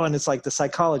like, and it's like the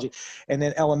psychology. And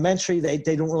then elementary, they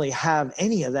don't really have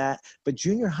any of that, but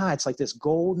junior high, it's like this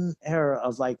golden era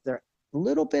of like, they're a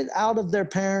little bit out of their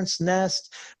parents'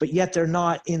 nest, but yet they're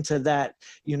not into that,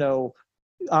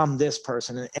 I'm this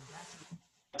person. And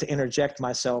to interject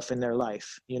myself in their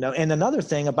life, And another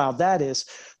thing about that is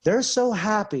they're so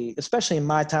happy, especially in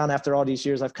my town. After all these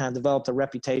years, I've kind of developed a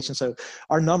reputation. So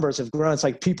our numbers have grown. It's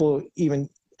like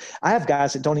I have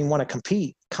guys that don't even want to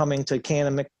compete coming to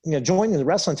Canada, joining the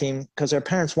wrestling team because their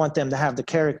parents want them to have the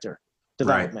character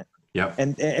development. Right. Yep.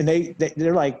 And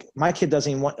they're like, my kid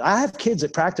doesn't even want. I have kids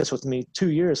that practice with me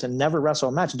 2 years and never wrestle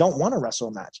a match. Don't want to wrestle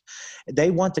a match. They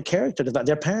want the character development.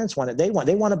 Their parents want it. They want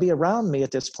to be around me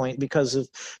at this point because of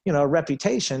a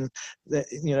reputation that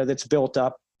that's built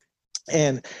up.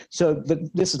 And so, but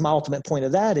this is my ultimate point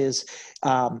of that is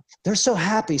they're so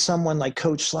happy someone like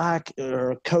Coach Slack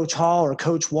or Coach Hall or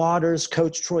Coach Waters,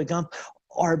 Coach Troy Gump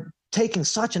are taking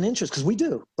such an interest, because we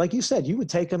do, like you said, you would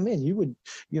take them in. You would,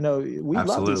 we Absolutely.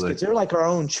 love these kids. They're like our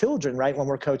own children, right? When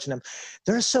we're coaching them,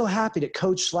 they're so happy that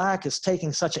Coach Slack is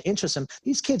taking such an interest in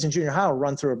these kids in junior high. Will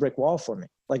run through a brick wall for me.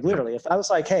 Like literally, if I was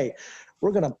like, hey,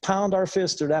 we're going to pound our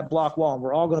fist through that block wall and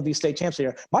we're all going to be state champs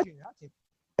here. My junior high team,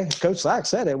 Coach Slack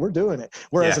said it, we're doing it.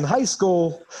 Whereas in high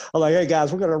school, I'm like, hey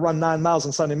guys, we're going to run 9 miles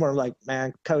on Sunday morning. I'm like,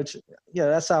 man, coach,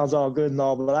 that sounds all good and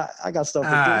all, but I got stuff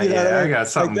to do. I got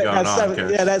something going on.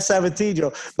 That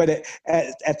 17-year-old. But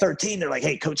at 13, they're like,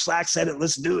 hey, Coach Slack said it,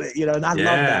 let's do it. And I love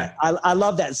that. I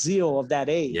love that zeal of that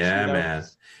age. Yeah, man.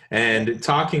 And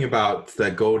talking about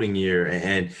that golden year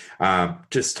and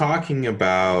just talking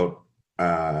about,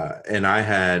 and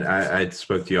I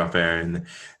spoke to you off air and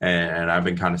I've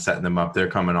been kind of setting them up. They're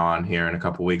coming on here in a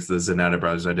couple of weeks. The Zanetta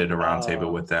brothers, I did a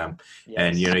roundtable with them. Yes.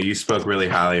 And, you spoke really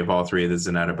highly of all three of the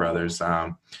Zanetta brothers.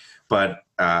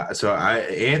 So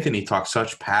Anthony talked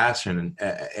such passion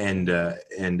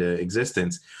and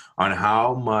existence on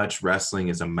how much wrestling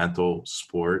is a mental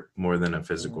sport more than a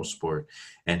physical sport.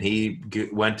 And he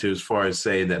went to as far as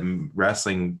say that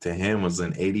wrestling to him was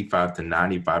an 85 to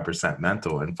 95%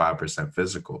 mental and 5%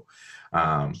 physical.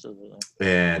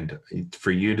 And for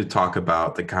you to talk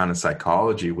about the kind of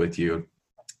psychology with you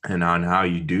and on how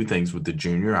you do things with the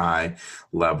junior high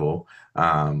level,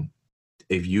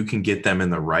 if you can get them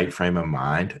in the right frame of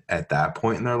mind at that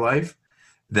point in their life,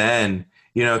 then,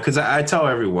 because I tell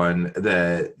everyone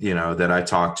that, that I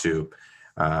talk to,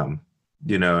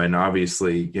 and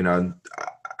obviously,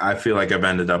 I feel like I've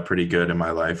ended up pretty good in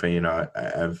my life. And, I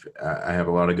have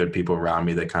a lot of good people around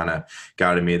me that kind of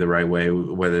guided me the right way,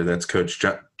 whether that's Coach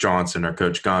Johnson or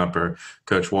Coach Gump or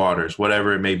Coach Waters,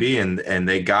 whatever it may be. And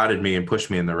they guided me and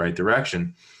pushed me in the right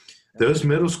direction. Those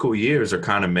middle school years are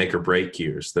kind of make or break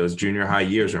years. Those junior high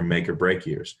years are make or break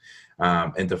years.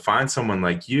 And to find someone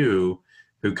like you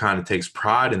who kind of takes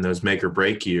pride in those make or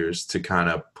break years to kind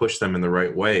of push them in the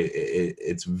right way,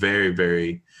 it's very,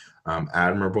 very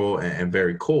admirable and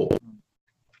very cool.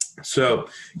 So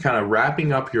kind of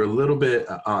wrapping up here a little bit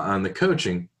on the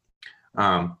coaching,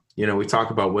 we talk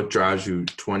about what drives you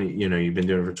you've been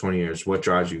doing it for 20 years, what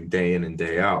drives you day in and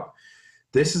day out.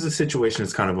 This is a situation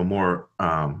that's kind of a more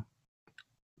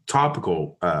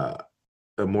topical, a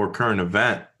more current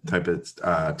event type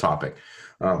of topic.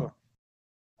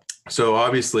 So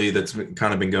obviously that's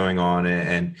kind of been going on,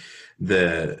 and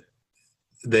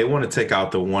they want to take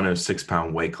out the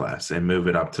 106-pound weight class and move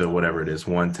it up to whatever it is,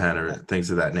 110 or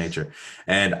things of that nature.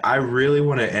 And I really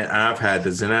want to, and I've had the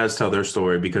Zanettas tell their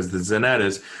story, because the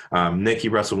Zanettas, Nikki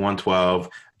wrestled 112,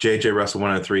 JJ wrestled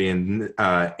 103, and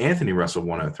Anthony wrestled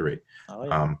 103.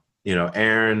 Oh, yeah.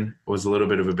 Aaron was a little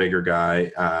bit of a bigger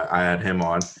guy. I had him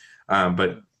on,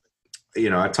 but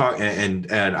I talked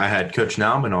and I had Coach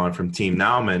Nauman on from Team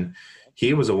Nauman.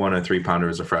 He was a 103 pounder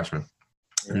as a freshman.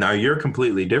 Yeah. Now you're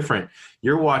completely different.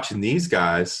 You're watching these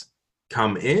guys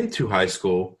come into high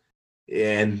school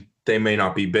and they may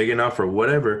not be big enough or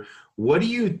whatever. What do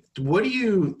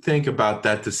you think about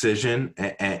that decision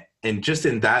and just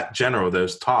in that general,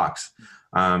 those talks?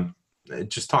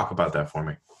 Just talk about that for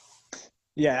me.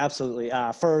 Yeah, absolutely.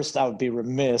 First, I would be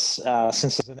remiss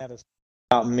since it's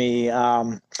about me.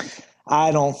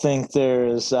 I don't think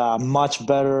there's much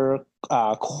better.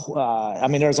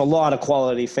 There's a lot of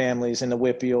quality families in the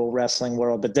WPIAL wrestling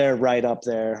world, but they're right up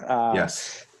there.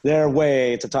 Yes. They're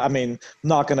way to top. I mean, I'm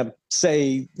not going to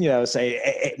say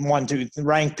 1, 2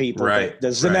 rank people, right. But the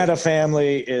Zanetta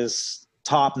family is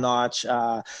top notch.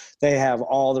 They have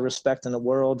all the respect in the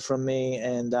world from me.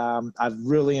 And I've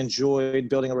really enjoyed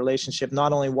building a relationship,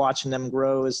 not only watching them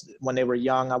grow as when they were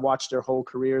young. I watched their whole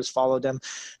careers, followed them.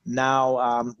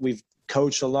 Now we've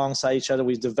coached alongside each other.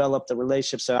 We've developed a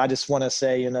relationship. So I just want to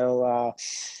say,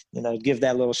 give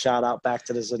that little shout out back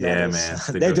to the Zanettas. Yeah,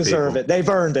 man. They deserve it. They've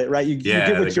earned it, right? You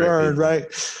get what you earned, right?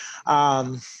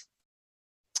 And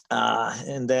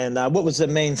then what was the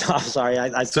main topic? Sorry, I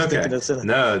it's okay.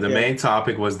 The main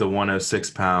topic was the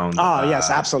 106 pound. Oh, yes,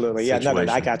 absolutely. Yeah, no,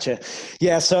 I got you.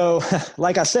 Yeah, so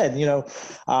like I said,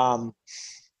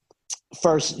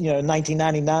 first,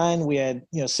 1999, we had,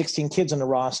 16 kids on the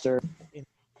roster.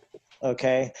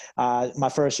 Okay. My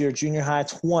first year junior high,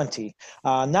 20.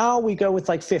 Now we go with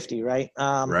like 50, right?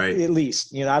 Right. At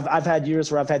least, I've had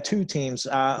years where I've had 2 teams.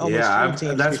 That's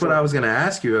before. What I was going to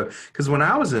ask you, because when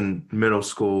I was in middle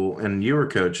school and you were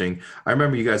coaching, I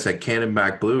remember you guys had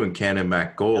Canonback Blue and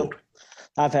Canonback Gold. Yep.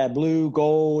 I've had blue,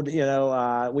 gold,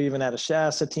 we even had a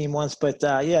Shasta team once, but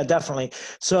yeah, definitely.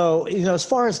 So, as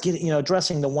far as getting,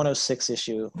 addressing the 106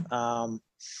 issue,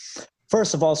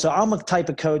 first of all, so I'm a type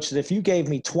of coach that if you gave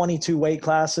me 22 weight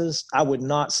classes, I would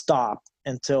not stop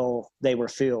until they were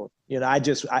filled.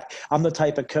 I'm the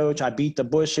type of coach, I beat the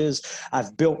bushes.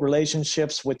 I've built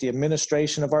relationships with the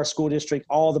administration of our school district,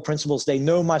 all the principals. They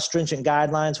know my stringent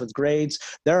guidelines with grades.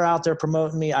 They're out there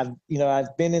promoting me. I've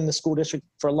been in the school district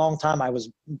for a long time. I was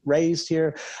raised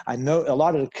here. I know a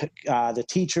lot of the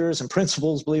teachers and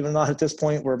principals, believe it or not, at this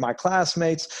point were my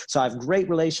classmates. So I have great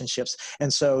relationships.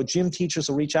 And so gym teachers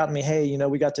will reach out to me, hey,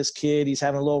 we got this kid. He's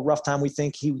having a little rough time. We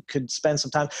think he could spend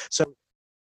some time. So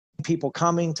people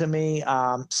coming to me,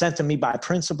 sent to me by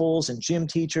principals and gym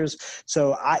teachers.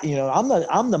 So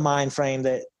I'm the mind frame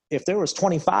that if there was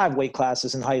 25 weight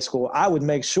classes in high school, I would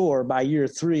make sure by year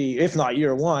 3, if not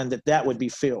year 1, that would be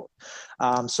filled.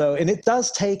 And it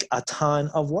does take a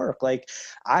ton of work. Like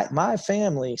my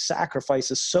family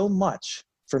sacrifices so much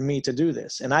for me to do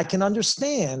this. And I can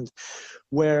understand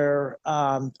where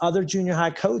other junior high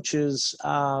coaches,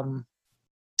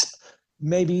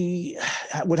 maybe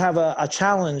would have a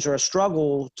challenge or a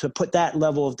struggle to put that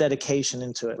level of dedication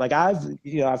into it. Like I've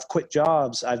quit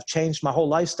jobs. I've changed my whole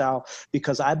lifestyle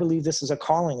because I believe this is a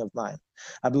calling of mine.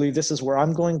 I believe this is where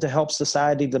I'm going to help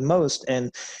society the most.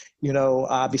 And,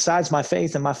 besides my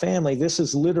faith and my family, this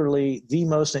is literally the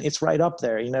most, and it's right up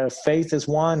there. Faith is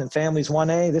 1 and family's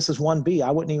 1A. This is 1B.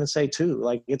 I wouldn't even say 2.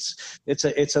 Like it's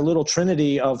a little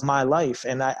trinity of my life.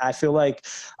 And I feel like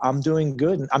I'm doing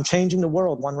good. I'm changing the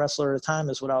world one wrestler at a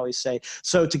time is what I always say.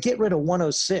 So to get rid of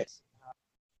 106,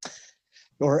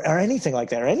 or anything like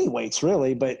that, or any weights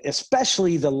really, but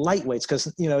especially the light weights,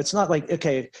 because, it's not like,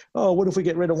 okay, oh, what if we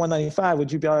get rid of 195?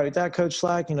 Would you be all right with that, Coach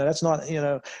Slack? That's not,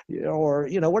 or,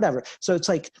 whatever. So it's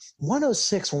like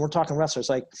 106 when we're talking wrestlers,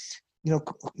 like, you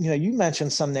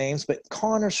mentioned some names, but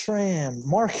Connor Schramm,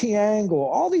 Marky Angle,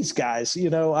 all these guys,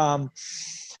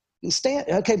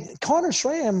 Connor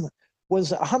Schramm was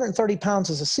 130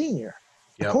 pounds as a senior.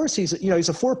 Yep. Of course, he's a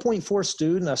 4.4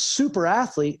 student, a super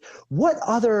athlete. What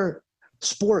other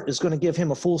sport is going to give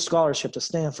him a full scholarship to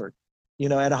Stanford,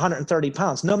 at 130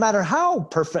 pounds, no matter how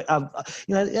perfect,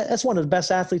 that's one of the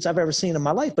best athletes I've ever seen in my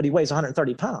life, but he weighs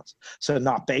 130 pounds. So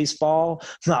not baseball,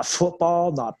 not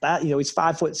football, not he's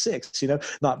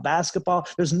 5'6", not basketball.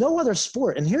 There's no other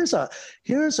sport. And here's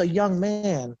a young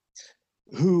man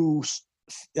who's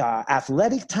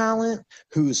athletic talent,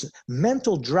 whose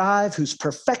mental drive, whose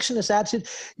perfectionist attitude.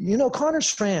 Connor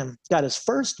Schramm got his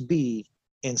first B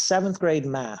in 7th grade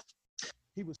math.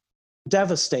 He was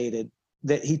devastated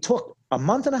that he took a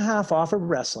month and a half off of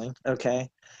wrestling, okay?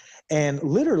 And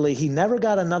literally he never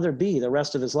got another B the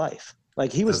rest of his life.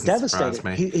 Like he was devastated.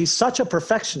 He's such a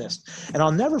perfectionist. And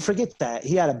I'll never forget that.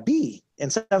 He had a B in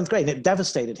 7th grade and it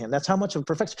devastated him. That's how much of a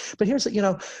perfectionist. But here's,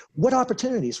 what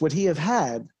opportunities would he have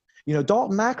had?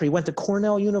 Dalton Macri went to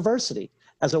Cornell University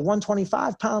as a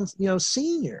 125-pound,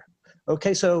 senior.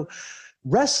 Okay, so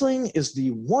wrestling is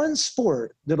the one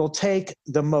sport that'll take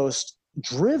the most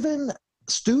driven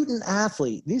student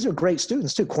athlete. These are great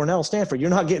students too. Cornell, Stanford. You're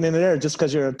not getting into there just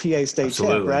because you're a PA state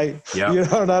champ, right? Yeah. You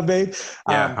know what I mean?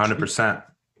 Yeah, 100%.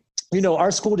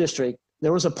 Our school district,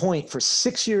 there was a point for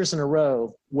 6 years in a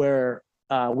row where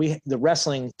the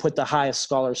wrestling put the highest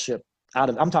scholarship out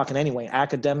of, I'm talking anyway,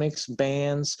 academics,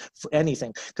 bands,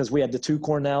 anything, because we had the 2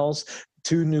 Cornells,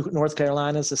 2 North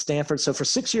Carolinas, the Stanford. So for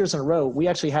 6 years in a row, we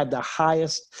actually had the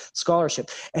highest scholarship.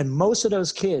 And most of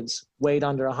those kids weighed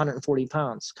under 140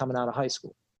 pounds coming out of high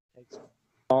school.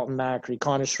 Dalton Macri,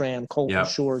 Connor Schramm, Colton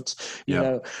Shorts,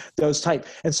 those type.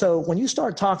 And so when you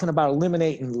start talking about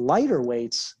eliminating lighter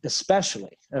weights,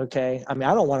 especially, okay, I mean,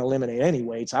 I don't want to eliminate any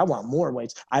weights. I want more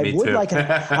weights. I would like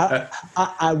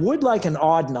an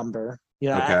odd number.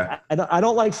 Okay. I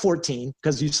don't like 14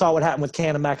 because you saw what happened with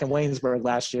Canamac and Waynesburg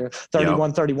last year,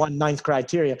 31-31, ninth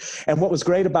criteria. And what was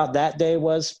great about that day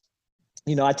was,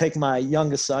 I take my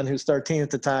youngest son, who's 13 at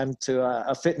the time, to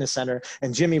a fitness center,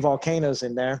 and Jimmy Volcano's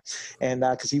in there, and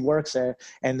because he works there,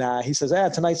 and he says,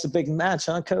 tonight's a big match,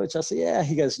 huh, Coach? I said, yeah.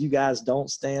 He goes, you guys don't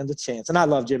stand a chance. And I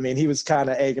love Jimmy, and he was kind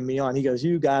of egging me on. He goes,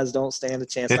 you guys don't stand a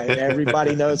chance. Like,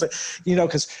 everybody knows it,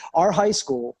 because our high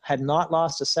school had not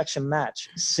lost a section match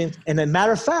since. And as a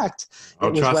matter of fact,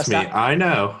 trust me, I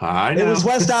know. It was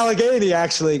West Allegheny,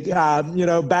 actually.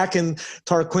 Back in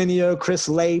Tarquinio, Chris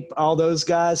Lape, all those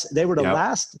guys, they were the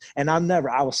last, and I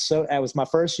was my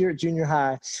first year at junior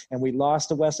high, and we lost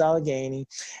to West Allegheny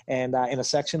and in a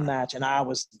section match, and I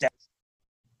was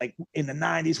like, in the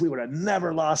 90s we would have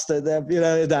never lost to them,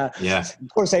 of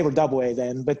course they were double A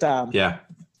then, but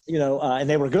and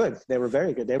they were good, they were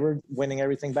very good, they were winning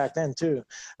everything back then too,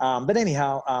 but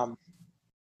anyhow,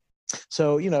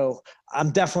 so,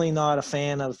 I'm definitely not a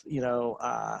fan of,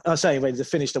 anyway, to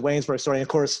finish the Waynesburg story. And of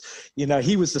course, he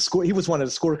was one of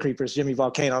the score creepers, Jimmy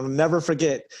Volcano. I'll never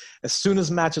forget, as soon as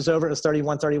the match was over, it was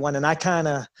 31-31. And I kind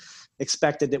of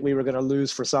expected that we were going to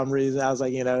lose for some reason. I was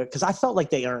like, because I felt like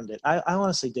they earned it. I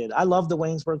honestly did. I love the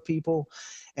Waynesburg people,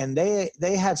 and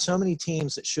they had so many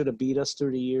teams that should have beat us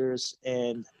through the years.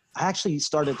 And I actually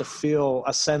started to feel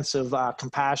a sense of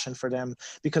compassion for them,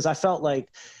 because I felt like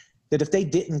that if they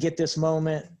didn't get this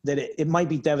moment, that it might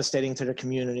be devastating to their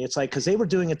community. It's like, because they were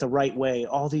doing it the right way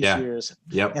all these years.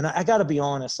 Yep. And I got to be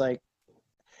honest, like,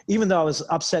 even though I was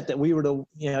upset that we were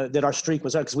that our streak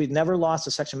was up, because we'd never lost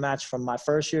a section match from my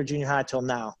first year junior high till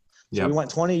now. So we went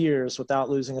 20 years without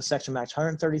losing a section match,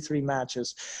 133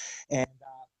 matches. And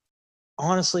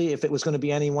honestly, if it was going to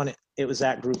be anyone, it was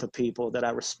that group of people that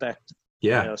I respect.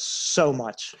 So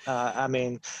much.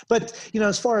 But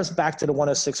as far as back to the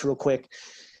 106 real quick,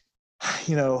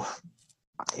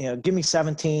 give me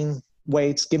 17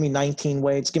 weights, give me 19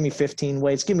 weights, give me 15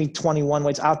 weights, give me 21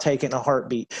 weights. I'll take it in a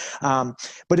heartbeat.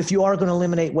 But if you are going to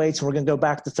eliminate weights, and we're going to go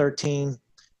back to 13,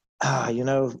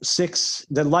 6,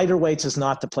 the lighter weights is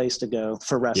not the place to go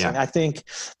for wrestling. I think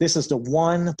this is the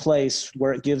one place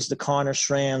where it gives the Connor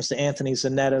Schramms, the Anthony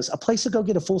Zanettas, a place to go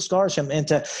get a full scholarship and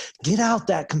to get out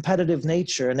that competitive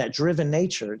nature and that driven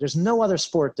nature. There's no other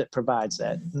sport that provides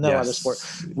that. No other sport.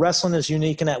 Wrestling is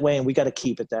unique in that way, and we got to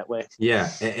keep it that way.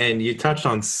 Yeah, and you touched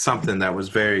on something that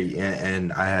was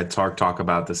and I had talk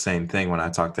about the same thing when I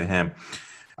talked to him.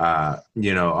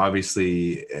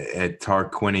 Obviously at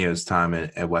Tarquinio's time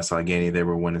at West Allegheny, they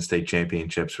were winning state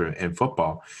championships in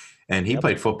football, and he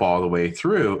played football all the way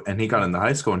through, and he got into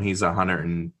high school, and he's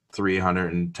 103,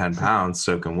 110 pounds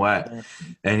soaking wet,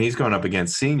 and he's going up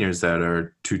against seniors that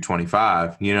are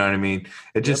 225. You know what I mean?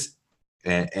 It just,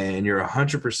 and you're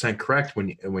 100% correct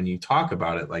when you talk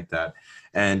about it like that,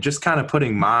 and just kind of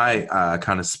putting my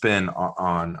kind of spin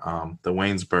on the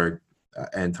Waynesburg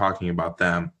and talking about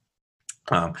them.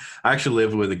 I actually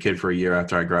lived with a kid for a year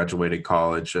after I graduated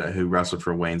college who wrestled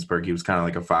for Waynesburg. He was kind of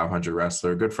like a 500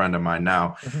 wrestler, a good friend of mine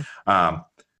now.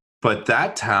 But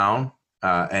that town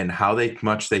and how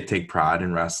much they take pride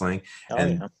in wrestling,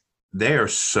 they are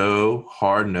so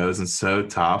hard-nosed and so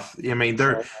tough. I mean,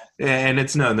 and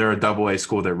it's known they're a double A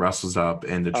school that wrestles up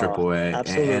into triple A,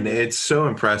 and it's so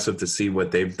impressive to see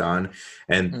what they've done.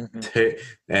 And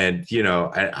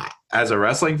as a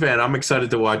wrestling fan, I'm excited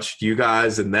to watch you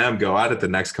guys and them go out at the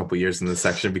next couple of years in the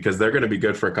section, because they're going to be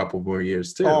good for a couple more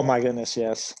years too. Oh my goodness,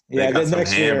 yes, they got some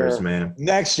hammers, man.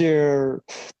 Next year,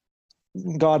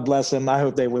 God bless them. I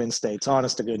hope they win states,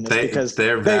 honest to goodness, because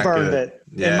they've earned it.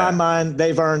 In my mind,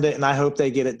 they've earned it, and I hope they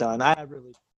get it done. I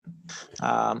really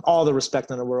all the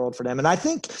respect in the world for them. And I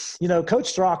think,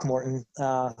 Coach Throckmorton,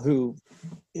 who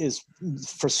is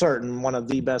for certain one of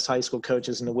the best high school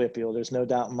coaches in the Whitfield, there's no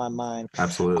doubt in my mind.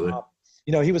 Absolutely.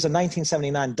 He was a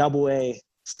 1979 double A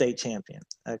state champion.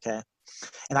 Okay.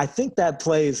 And I think that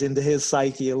plays into his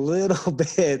psyche a little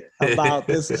bit about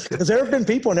this, because there have been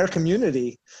people in their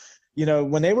community, you know,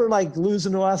 when they were like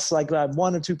losing to us, like 1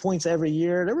 or 2 points every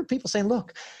year, there were people saying,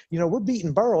 look, you know, we're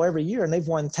beating Borough every year, and they've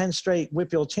won 10 straight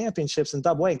Whitfield championships in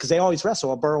double A, because they always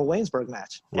wrestle a Borough-Waynesburg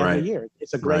match every year.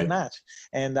 It's a great match.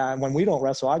 And when we don't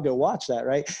wrestle, I go watch that,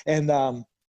 right? And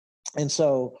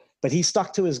so, but he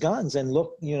stuck to his guns, and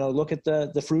look at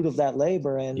the fruit of that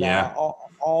labor, and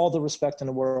all the respect in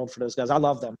the world for those guys. I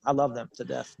love them to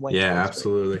death.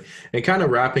 Absolutely. And kind of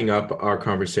wrapping up our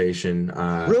conversation.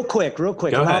 Real quick.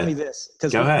 Allow me this,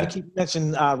 because we keep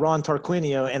mentioning Ron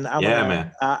Tarquinio, and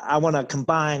I want to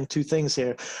combine two things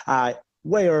here.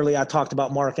 Way early, I talked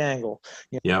about Mark Angle.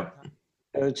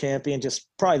 Champion, just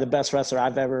probably the best wrestler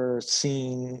I've ever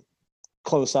seen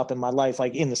close up in my life,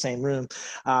 like in the same room.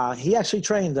 He actually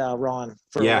trained Ron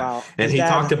for a while. And he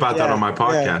talked about that on my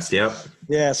podcast.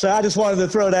 Yeah, so I just wanted to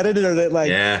throw that in there, that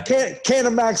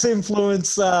Canamax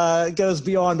influence goes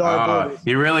beyond our borders.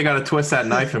 You really got to twist that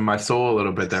knife in my soul a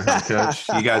little bit there, huh, Coach?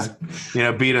 You guys,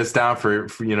 beat us down for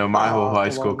my whole high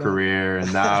school career,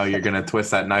 and now you're going to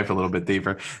twist that knife a little bit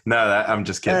deeper. No, I'm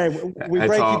just kidding. Hey, we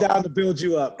break you down to build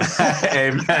you up.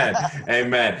 Amen.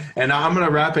 And I'm going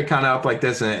to wrap it kind of up like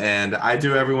this, and I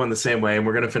do everyone the same way, and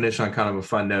we're going to finish on kind of a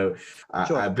fun note.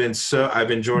 Sure.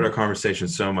 I've enjoyed our conversation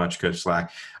so much, Coach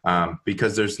Slack,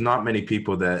 because there's not many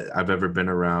people that I've ever been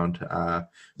around,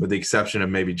 with the exception of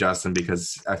maybe Justin,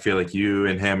 because I feel like you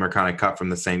and him are kind of cut from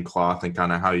the same cloth, and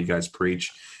kind of how you guys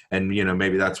preach. And,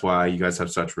 maybe that's why you guys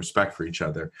have such respect for each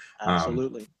other.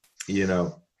 Absolutely.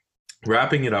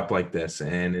 Wrapping it up like this,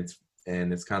 and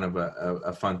it's kind of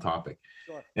a fun topic.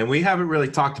 Sure. And we haven't really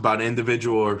talked about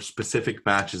individual or specific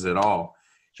matches at all.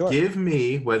 Sure. Give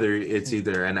me, whether it's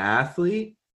either an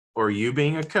athlete or you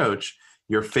being a coach,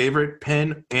 your favorite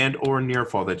pin and or near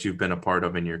fall that you've been a part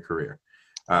of in your career.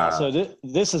 So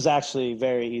this is actually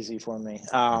very easy for me.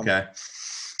 Okay.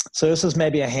 So this was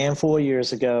maybe a handful of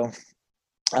years ago.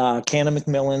 Cannon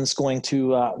McMillan's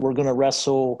we're going to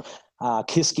wrestle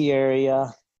Kiski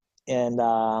area, and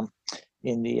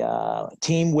in the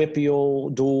Team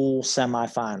Whippeal dual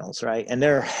semifinals, right? And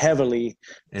they're heavily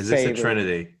Is this favored. at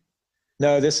Trinity?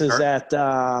 No, this is at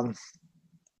where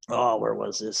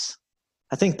was this?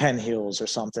 I think Penn Hills or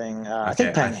something. I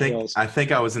think Penn Hills. I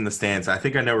think I was in the stands. I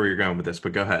think I know where you're going with this,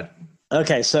 but go ahead.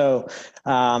 Okay, so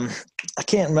I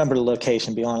can't remember the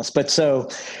location, to be honest. But so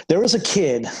there was a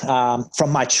kid from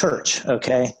my church,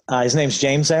 okay? His name's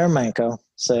James Aramanko.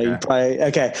 So you probably –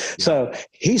 okay. Yeah. So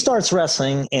he starts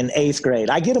wrestling in 8th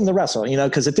grade. I get him to wrestle,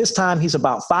 because at this time he's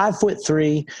about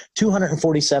 5'3",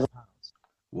 247 pounds.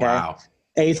 Okay? Wow.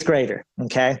 8th grader.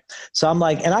 Okay. So I'm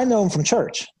like, and I know him from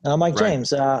church. And I'm like, right.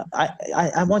 James,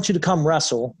 I want you to come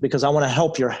wrestle because I want to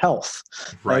help your health.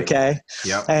 Right. Okay.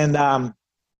 Yep. And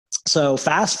so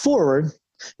fast forward,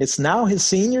 it's now his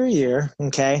senior year.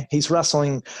 Okay. He's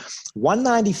wrestling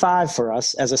 195 for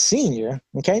us as a senior.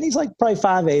 Okay. And he's like probably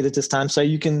 5'8" at this time. So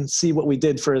you can see what we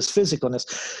did for his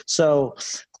physicalness. So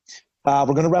we're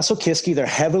going to wrestle Kiski. They're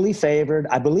heavily favored.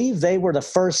 I believe they were the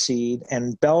 1st seed,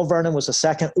 and Bell Vernon was the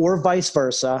 2nd, or vice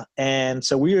versa. And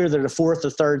so we were either the 4th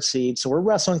or 3rd seed. So we're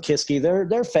wrestling Kiski.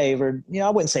 They're favored. I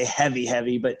wouldn't say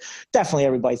heavy, but definitely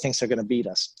everybody thinks they're going to beat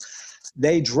us.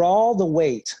 They draw the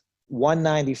weight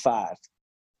 195.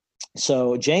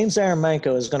 So James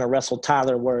Aramanko is going to wrestle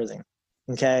Tyler Worthing,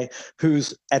 okay,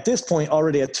 who's at this point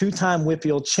already a 2-time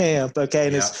Whitfield champ, okay,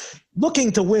 and is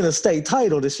looking to win a state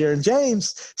title this year. And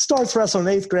James starts wrestling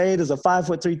in 8th grade as a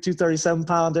 5'3", 237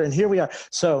 pounder, and here we are.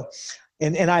 So,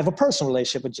 and I have a personal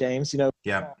relationship with James,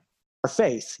 our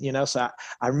faith, So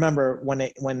I remember when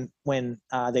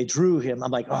they drew him,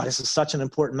 I'm like, oh, this is such an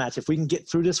important match. If we can get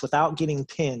through this without getting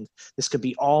pinned, this could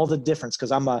be all the difference.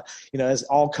 Because I'm as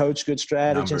all coach, good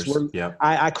strategist.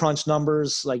 I crunch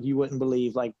numbers like you wouldn't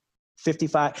believe, like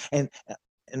 55, and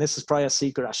this is probably a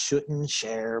secret I shouldn't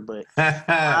share, but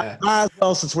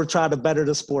since we're trying to better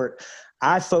the sport,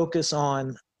 I focus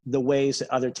on the ways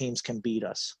that other teams can beat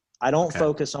us. I don't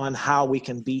focus on how we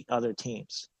can beat other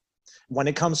teams. When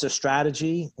it comes to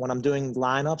strategy, when I'm doing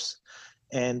lineups,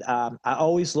 and I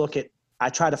always I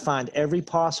try to find every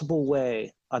possible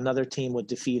way another team would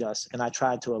defeat us, and I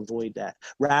try to avoid that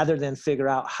rather than figure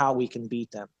out how we can beat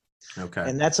them. Okay.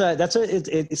 And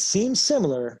it seems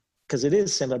similar, because it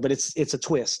is similar, but it's a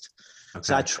twist. Okay.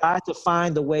 So I try to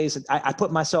find the ways that I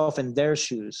put myself in their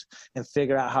shoes and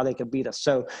figure out how they could beat us.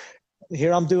 So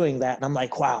here I'm doing that, and I'm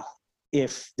like, wow,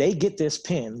 if they get this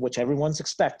pin, which everyone's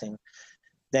expecting,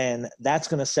 then that's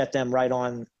going to set them right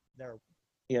on their,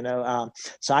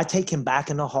 so I take him back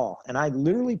in the hall, and I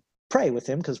literally pray with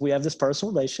him because we have this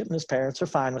personal relationship and his parents are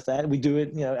fine with that. We do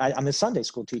it, I'm a Sunday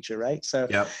school teacher, right? So,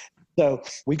 Yep. So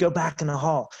we go back in the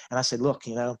hall and I said, look,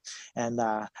 and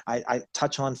I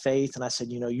touch on faith and I said,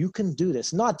 you can do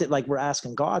this. Not that like we're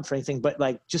asking God for anything, but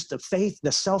like just the faith,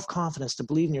 the self-confidence to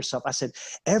believe in yourself. I said,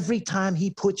 every time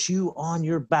he puts you on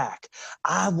your back,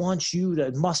 I want you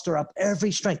to muster up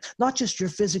every strength, not just your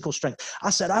physical strength. I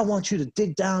said, I want you to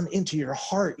dig down into your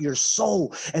heart, your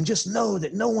soul, and just know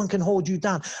that no one can hold you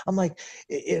down. I'm like,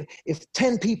 if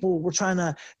 10 people were trying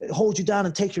to hold you down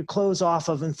and take your clothes off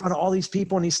of in front of all these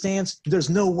people in these stands, there's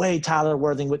no way Tyler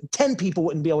Worthing 10 people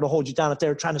wouldn't be able to hold you down if they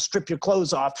were trying to strip your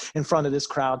clothes off in front of this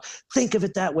crowd. Think of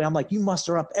it that way. I'm like, you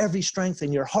muster up every strength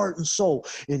in your heart and soul.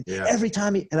 And every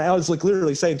time and I was like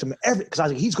literally saying to him, because I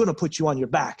was like, he's going to put you on your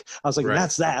back. I was like, right.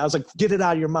 That's that. I was like, get it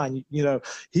out of your mind.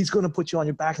 He's going to put you on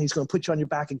your back and he's going to put you on your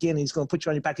back again. And he's going to put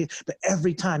you on your back again. But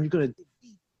every time you're going to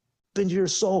into your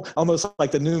soul, almost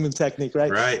like the Newman technique,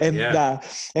 right? Right. And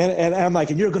and I'm like,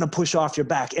 and you're going to push off your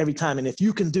back every time. And if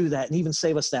you can do that and even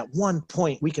save us that 1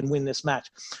 point, we can win this match.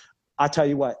 I tell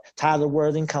you what, Tyler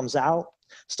Worthing comes out,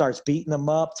 starts beating him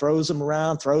up, throws him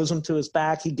around, throws him to his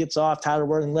back. He gets off. Tyler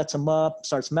Worthing lets him up,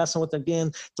 starts messing with him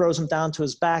again, throws him down to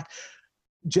his back.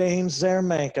 James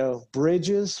Zaramanko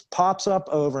bridges, pops up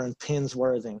over and pins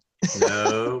Worthing.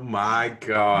 Oh my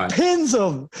God. Pins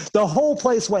him. The whole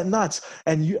place went nuts.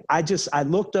 And I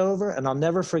looked over and I'll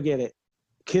never forget it.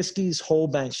 Kiski's whole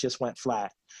bench just went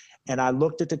flat. And I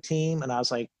looked at the team and I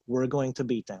was like, we're going to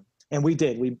beat them. And we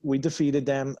did. We defeated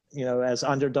them, as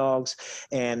underdogs.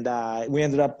 And we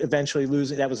ended up eventually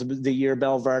losing. That was the year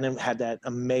Bell Vernon had that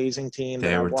amazing team.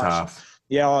 They were tough.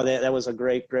 Yeah, that was a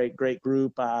great group.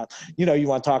 You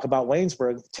want to talk about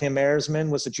Waynesburg. Tim Ayersman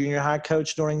was the junior high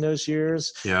coach during those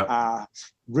years. Yeah.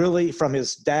 Really from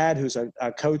his dad, who's a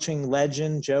coaching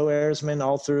legend, Joe Ayersman,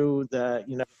 all through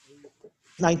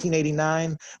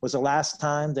 1989 was the last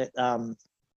time that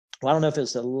I don't know if it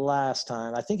was the last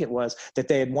time. I think it was that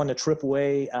they had won the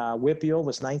AAA WPIAL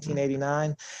was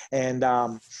 1989, and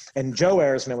Joe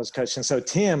Ayersman was coaching. So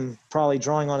Tim, probably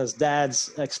drawing on his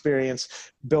dad's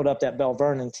experience, built up that Bell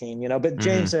Vernon team. But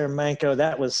James Zaramanko,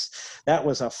 that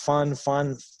was a fun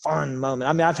moment.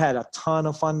 I mean, I've had a ton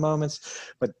of fun moments,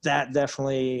 but that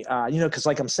definitely, because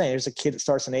like I'm saying, there's a kid that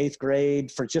starts in 8th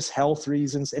grade for just health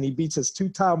reasons, and he beats his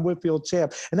 2-time WPIAL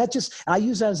champ, and I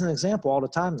use that as an example all the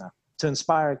time now, to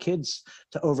inspire kids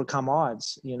to overcome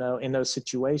odds, in those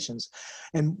situations.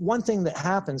 And one thing that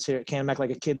happens here at Canemek,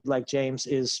 like a kid like James,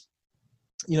 is,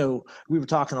 we were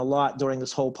talking a lot during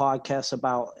this whole podcast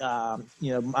about,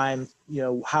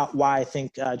 why I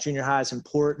think junior high is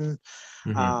important.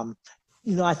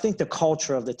 I think the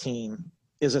culture of the team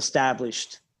is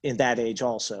established in that age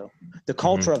also. The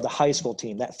culture of the high school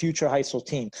team, that future high school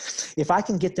team. If I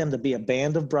can get them to be a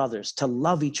band of brothers, to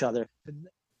love each other,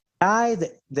 guy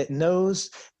that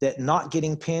knows that not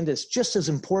getting pinned is just as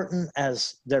important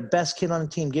as their best kid on the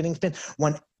team getting pinned.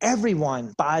 When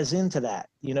everyone buys into that,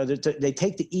 they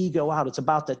take the ego out. It's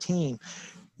about the team.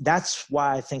 That's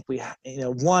why I think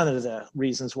one of the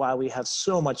reasons why we have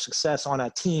so much success on a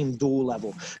team dual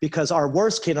level, because our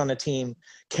worst kid on the team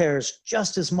cares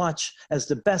just as much as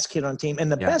the best kid on the team.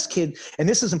 And the best kid, and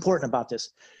this is important about this,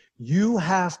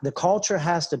 the culture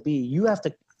has to be, you have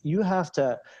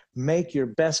to make your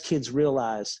best kids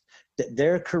realize that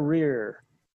their career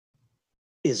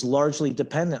is largely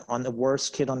dependent on the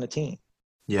worst kid on the team.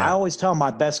 Yeah. I always tell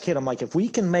my best kid, I'm like, if we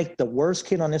can make the worst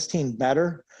kid on this team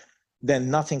better, then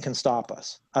nothing can stop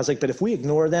us. I was like, but if we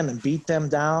ignore them and beat them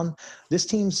down, this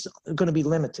team's going to be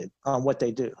limited on what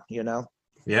they do,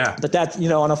 Yeah. But that's,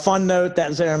 on a fun note,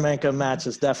 that Zaramanko match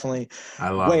is definitely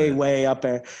way up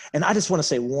there. And I just want to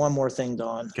say one more thing,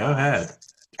 Don. Go ahead.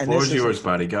 The floor is yours,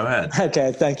 buddy. Go ahead.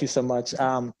 Okay. Thank you so much.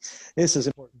 This is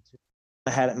important too.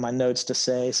 I had it in my notes to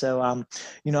say. So,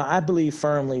 I believe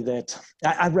firmly that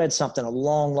I read something a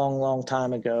long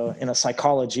time ago in a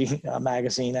psychology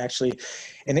magazine, actually,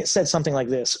 and it said something like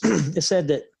this. It said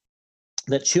that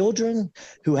children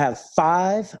who have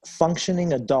 5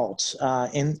 functioning adults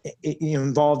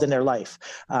involved in their life,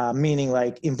 meaning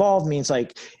like involved means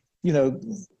like,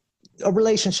 a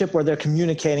relationship where they're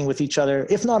communicating with each other,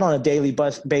 if not on a daily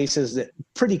basis, that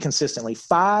pretty consistently.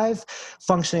 5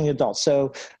 functioning adults. So,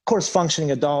 of course,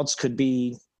 functioning adults could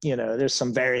be, there's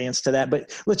some variance to that,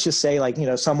 but let's just say like,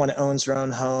 someone owns their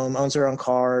own home, owns their own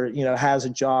car, has a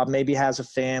job, maybe has a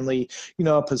family,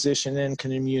 a position in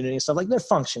community and stuff like they're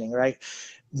functioning, right?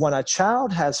 when a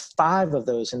child has 5 of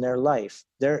those in their life,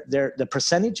 the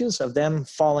percentages of them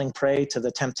falling prey to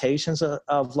the temptations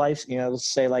of life, let's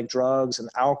say like drugs and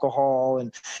alcohol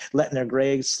and letting their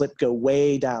grades slip, go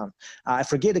way down. I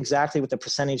forget exactly what the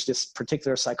percentage this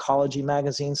particular psychology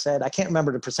magazine said. I can't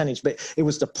remember the percentage, but it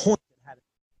was the point that had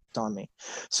it on me.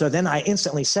 So then I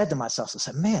instantly said to myself, I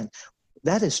said, man,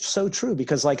 that is so true,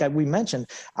 because like we mentioned,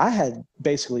 I had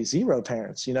basically 0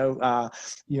 parents. My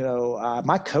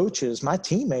coaches, my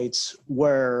teammates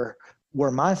were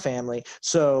my family.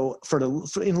 So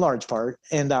in large part,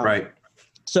 and Right.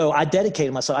 So I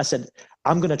dedicated myself. I said,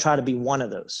 I'm going to try to be one of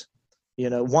those.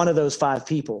 One of those 5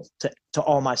 people to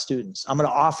all my students. I'm going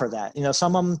to offer that.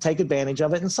 Some of them take advantage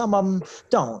of it and some of them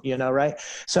don't, right?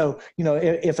 So,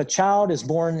 if a child is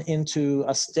born into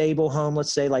a stable home,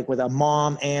 let's say like with a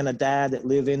mom and a dad that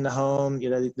live in the home,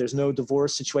 there's no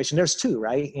divorce situation. There's 2,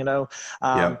 right?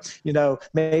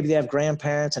 Maybe they have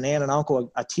grandparents, an aunt and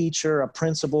uncle, a teacher, a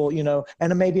principal,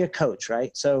 and maybe a coach,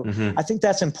 right? So I think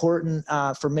that's important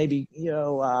for maybe,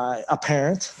 a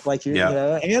parent like you,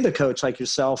 and a coach like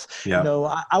yourself.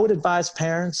 I would advise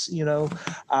parents,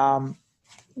 and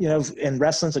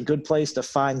wrestling's a good place to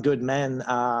find good men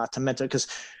to mentor, because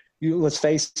let's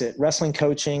face it, wrestling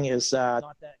coaching is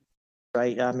not that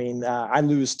right. I mean, I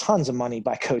lose tons of money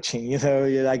by coaching.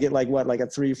 I get like a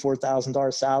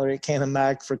 $3,000-$4,000 salary at Cannon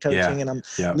Mac for coaching, and I'm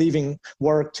leaving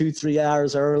work 2-3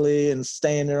 hours early and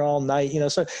staying there all night.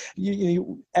 So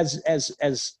you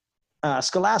as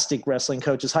scholastic wrestling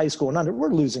coaches, high school and under, we're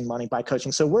losing money by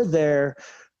coaching. So we're there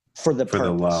for the purpose.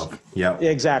 The love. Yeah,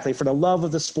 exactly. For the love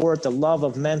of the sport, the love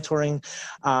of mentoring.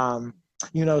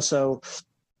 So,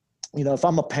 if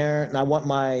I'm a parent and I want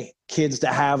my kids to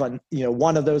have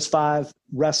one of those 5,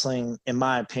 wrestling, in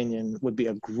my opinion, would be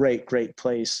a great, great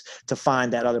place to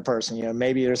find that other person.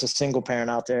 Maybe there's a single parent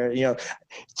out there.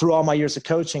 Through all my years of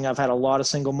coaching, I've had a lot of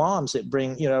single moms that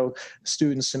bring,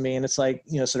 students to me, and it's like,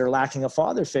 so they're lacking a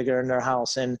father figure in their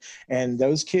house, and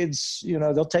those kids,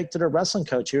 they'll take to their wrestling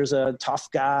coach. Here's a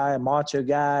tough guy, a macho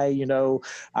guy,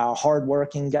 a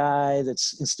hardworking guy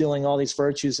that's instilling all these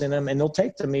virtues in them, and they'll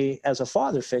take to me as a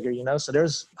father figure, so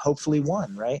there's hopefully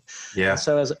one, right? Yeah. And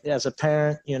so as a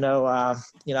parent, I would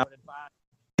advise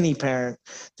any parent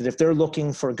that if they're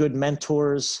looking for good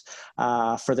mentors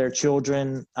for their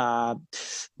children,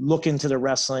 look into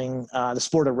the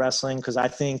sport of wrestling, because I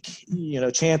think,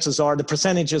 chances are the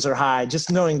percentages are high.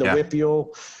 Just knowing the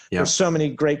WPIAL, there's so many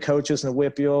great coaches in the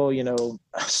WPIAL,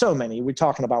 so many. We're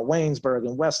talking about Waynesburg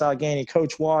and West Allegheny,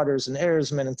 Coach Waters and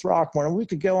Ayersman and Throckmorton. We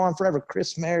could go on forever.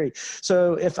 Chris Mary.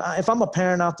 So if I'm a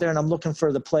parent out there and I'm looking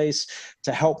for the place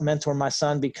to help mentor my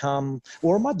son become,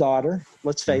 or my daughter,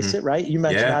 let's face it, right? You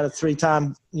mentioned I had a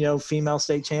 3-time, female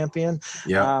state champion.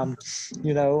 Yeah.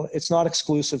 It's not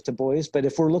exclusive to boys, but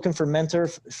if we're looking for mentor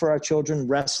for our children,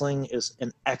 wrestling is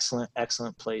an excellent,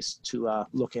 excellent place to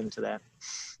look into that.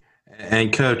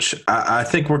 And Coach, I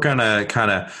think we're going to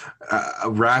kind of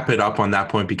wrap it up on that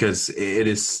point, because it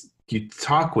is, you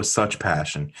talk with such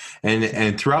passion,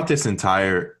 and throughout this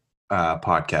entire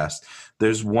podcast,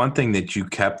 there's one thing that you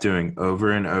kept doing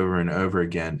over and over and over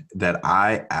again that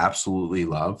I absolutely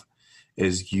love,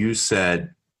 is you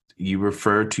said you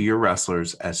referred to your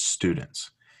wrestlers as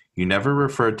students. You never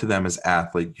referred to them as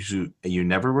athletes. You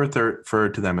never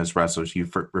referred to them as wrestlers.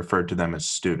 You referred to them as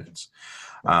students.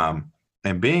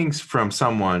 And being from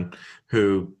someone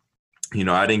who,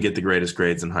 I didn't get the greatest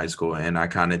grades in high school, and I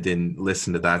kind of didn't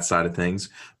listen to that side of things.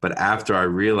 But after I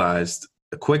realized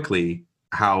quickly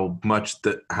how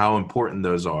important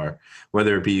those are,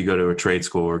 whether it be you go to a trade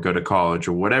school or go to college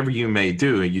or whatever you may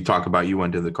do, and you talk about you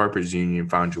went to the Carpenters Union and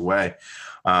found your way.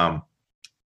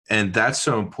 And that's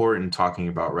so important, talking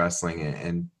about wrestling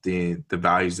and the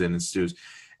values that it instills.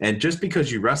 And just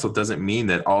because you wrestle doesn't mean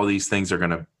that all these things are going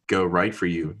to go right for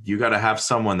you. You got to have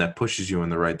someone that pushes you in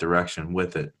the right direction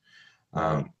with it.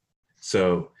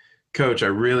 So Coach, I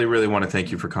really, really want to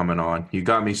thank you for coming on. You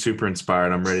got me super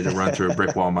inspired. I'm ready to run through a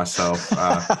brick wall myself.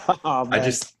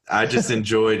 I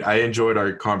enjoyed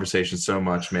our conversation so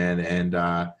much, man. And,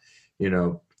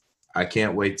 I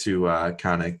can't wait to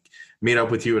kind of meet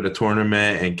up with you at a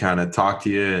tournament and kind of talk to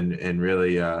you and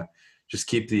really just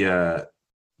keep the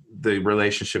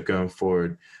relationship going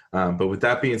forward. But with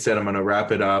that being said, I'm going to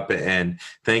wrap it up, and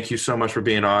thank you so much for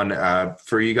being on.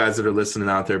 For you guys that are listening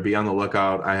out there, be on the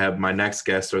lookout. I have my next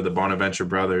guests are the Bonaventure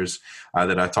brothers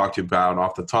that I talked to you about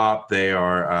off the top. They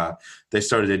are they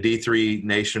started a D3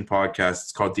 Nation podcast.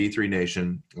 It's called D3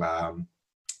 Nation.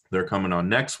 They're coming on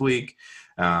next week,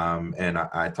 and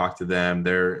I talked to them.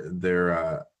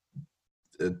 They're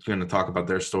going to talk about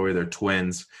their story. They're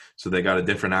twins, so they got a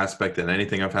different aspect than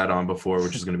anything I've had on before,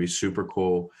 which is going to be super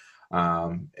cool.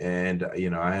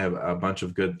 And I have a bunch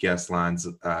of good guests lined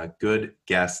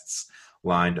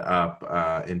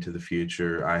up into the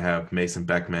future. I have Mason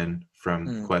Beckman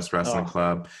from Quest Wrestling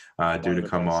Club due to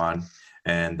come on.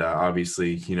 And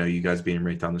obviously, you guys being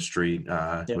right down the street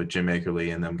with Jim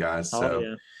Akerley and them guys.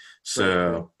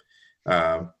 So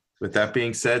with that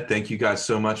being said, thank you guys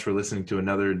so much for listening to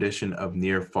another edition of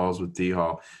Near Falls with D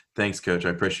Hall. Thanks, Coach. I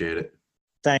appreciate it.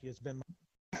 Thank you. It's been